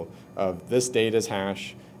table of this data's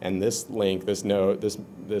hash and this link, this node,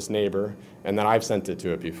 this neighbor, and then I've sent it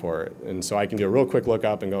to it before. And so I can do a real quick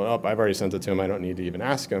lookup and go, oh, I've already sent it to him. I don't need to even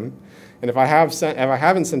ask him. And if I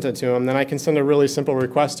haven't sent it to him, then I can send a really simple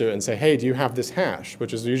request to it and say, hey, do you have this hash?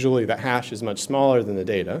 Which is usually the hash is much smaller than the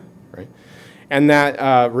data, right? And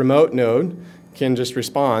that remote node can just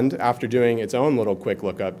respond after doing its own little quick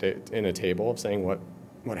lookup in a table, saying what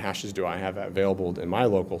what hashes do I have available in my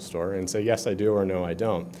local store, and say, yes, I do, or no, I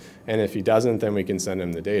don't. And if he doesn't, then we can send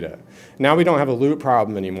him the data. Now we don't have a loop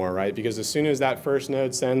problem anymore, right? Because as soon as that first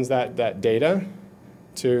node sends that data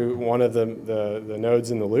to one of the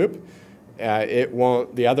nodes in the loop,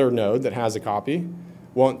 the other node that has a copy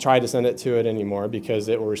won't try to send it to it anymore, because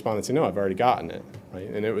it will respond and say, no, I've already gotten it, right?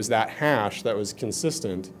 And it was that hash that was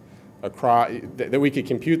consistent across, that we could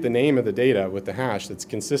compute the name of the data with the hash that's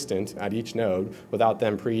consistent at each node without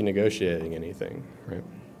them pre-negotiating anything, right?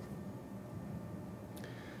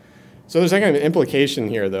 So there's a kind of implication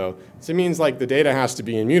here, though. So it means like the data has to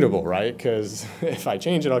be immutable, right? Because if I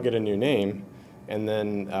change it, I'll get a new name, and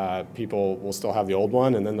then people will still have the old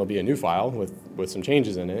one, and then there'll be a new file with some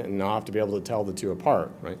changes in it, and I'll have to be able to tell the two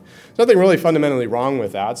apart, right? There's nothing really fundamentally wrong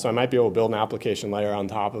with that, so I might be able to build an application layer on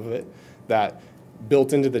top of it that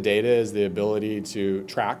built into the data is the ability to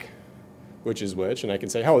track which is which, and I can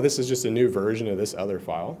say, oh, this is just a new version of this other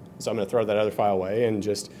file, so I'm going to throw that other file away and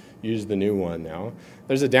just use the new one now.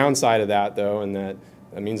 There's a downside of that, though, in that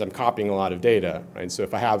means I'm copying a lot of data, right? So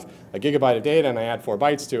if I have a gigabyte of data and I add 4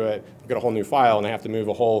 bytes to it, I've got a whole new file, and I have to move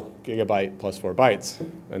a whole gigabyte plus 4 bytes,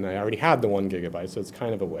 and I already had the 1 gigabyte, so it's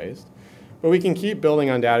kind of a waste. But we can keep building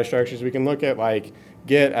on data structures. We can look at like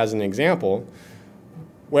Git as an example,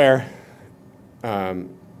 where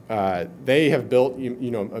they have built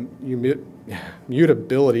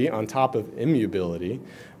mutability on top of immutability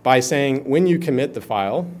by saying when you commit the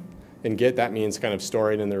file in Git, that means kind of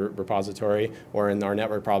storing it in the repository, or in our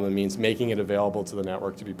network problem, it means making it available to the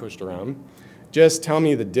network to be pushed around. Just tell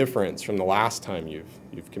me the difference from the last time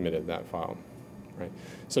you've committed that file, right?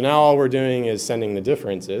 So now all we're doing is sending the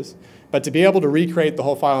differences, but to be able to recreate the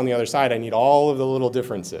whole file on the other side, I need all of the little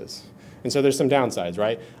differences. And so there's some downsides,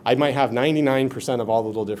 right? I might have 99% of all the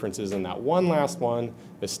little differences, and that one last one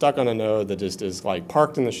is stuck on a node that just is like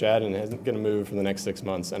parked in the shed and isn't going to move for the next 6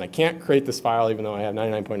 months. And I can't create this file even though I have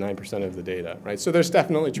 99.9% of the data, right? So there's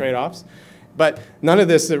definitely trade-offs. But none of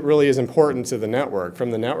this really is important to the network.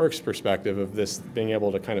 From the network's perspective of this being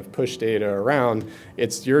able to kind of push data around,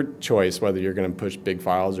 it's your choice whether you're going to push big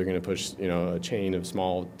files or going to push, a chain of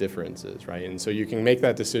small differences, right? And so you can make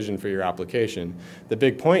that decision for your application. The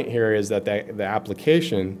big point here is that the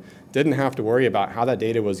application didn't have to worry about how that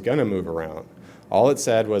data was going to move around. All it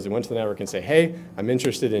said was it went to the network and say, hey, I'm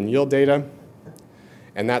interested in yield data.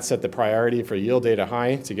 And that set the priority for yield data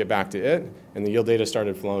high to get back to it, and the yield data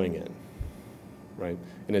started flowing in. Right?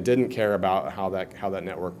 And it didn't care about how that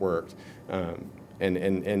network worked. And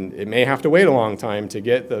it may have to wait a long time to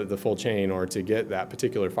get the full chain or to get that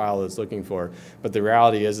particular file that it's looking for. But the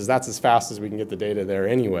reality is that's as fast as we can get the data there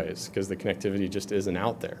anyways, because the connectivity just isn't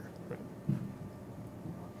out there.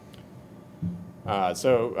 Right?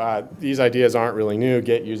 So these ideas aren't really new.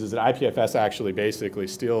 Git uses it. IPFS actually basically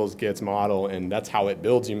steals Git's model, and that's how it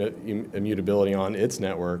builds immutability on its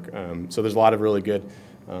network. So there's a lot of really good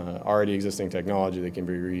already existing technology that can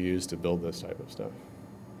be reused to build this type of stuff.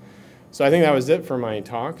 So I think that was it for my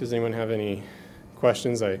talk. Does anyone have any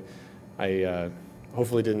questions? I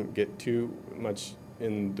hopefully didn't get too much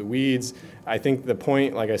in the weeds. I think the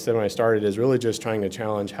point, like I said when I started, is really just trying to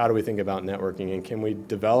challenge how do we think about networking, and can we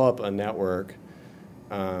develop a network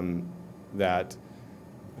that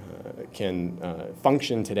can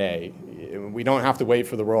function today. We don't have to wait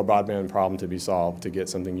for the world broadband problem to be solved to get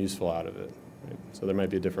something useful out of it. Right? So there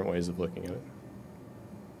might be different ways of looking at it.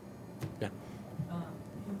 Yeah.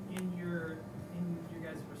 In your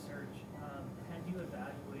guys' research, have you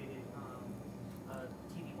evaluated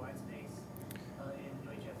TV white space in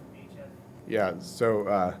UHF and VHF? Yeah.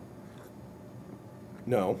 So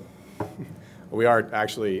no. We are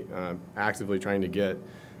actually actively trying to get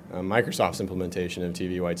Microsoft's implementation of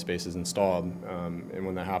TV white spaces installed, and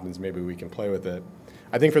when that happens, maybe we can play with it.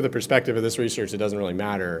 I think for the perspective of this research, it doesn't really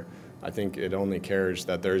matter. I think it only cares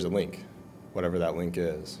that there's a link, whatever that link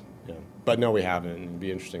is. Yeah. But no, we haven't. It'd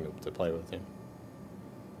be interesting to play with. Yeah.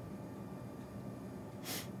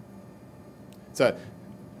 So,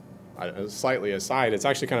 slightly aside, it's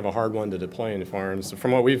actually kind of a hard one to deploy in farms.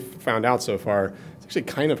 From what we've found out so far, it's actually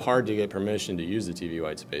kind of hard to get permission to use the TV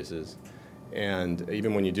white spaces. And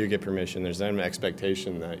even when you do get permission, there's then an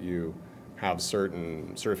expectation that you have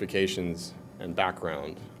certain certifications and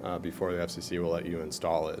background before the FCC will let you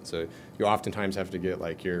install it. So you oftentimes have to get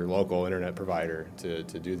like your local internet provider to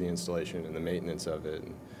do the installation and the maintenance of it.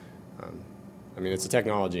 And, I mean, it's a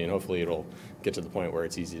technology, and hopefully it'll get to the point where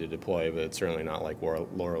it's easy to deploy, but it's certainly not like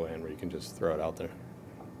LoRaWAN where you can just throw it out there.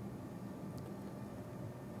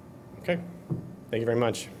 Okay, thank you very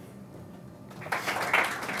much.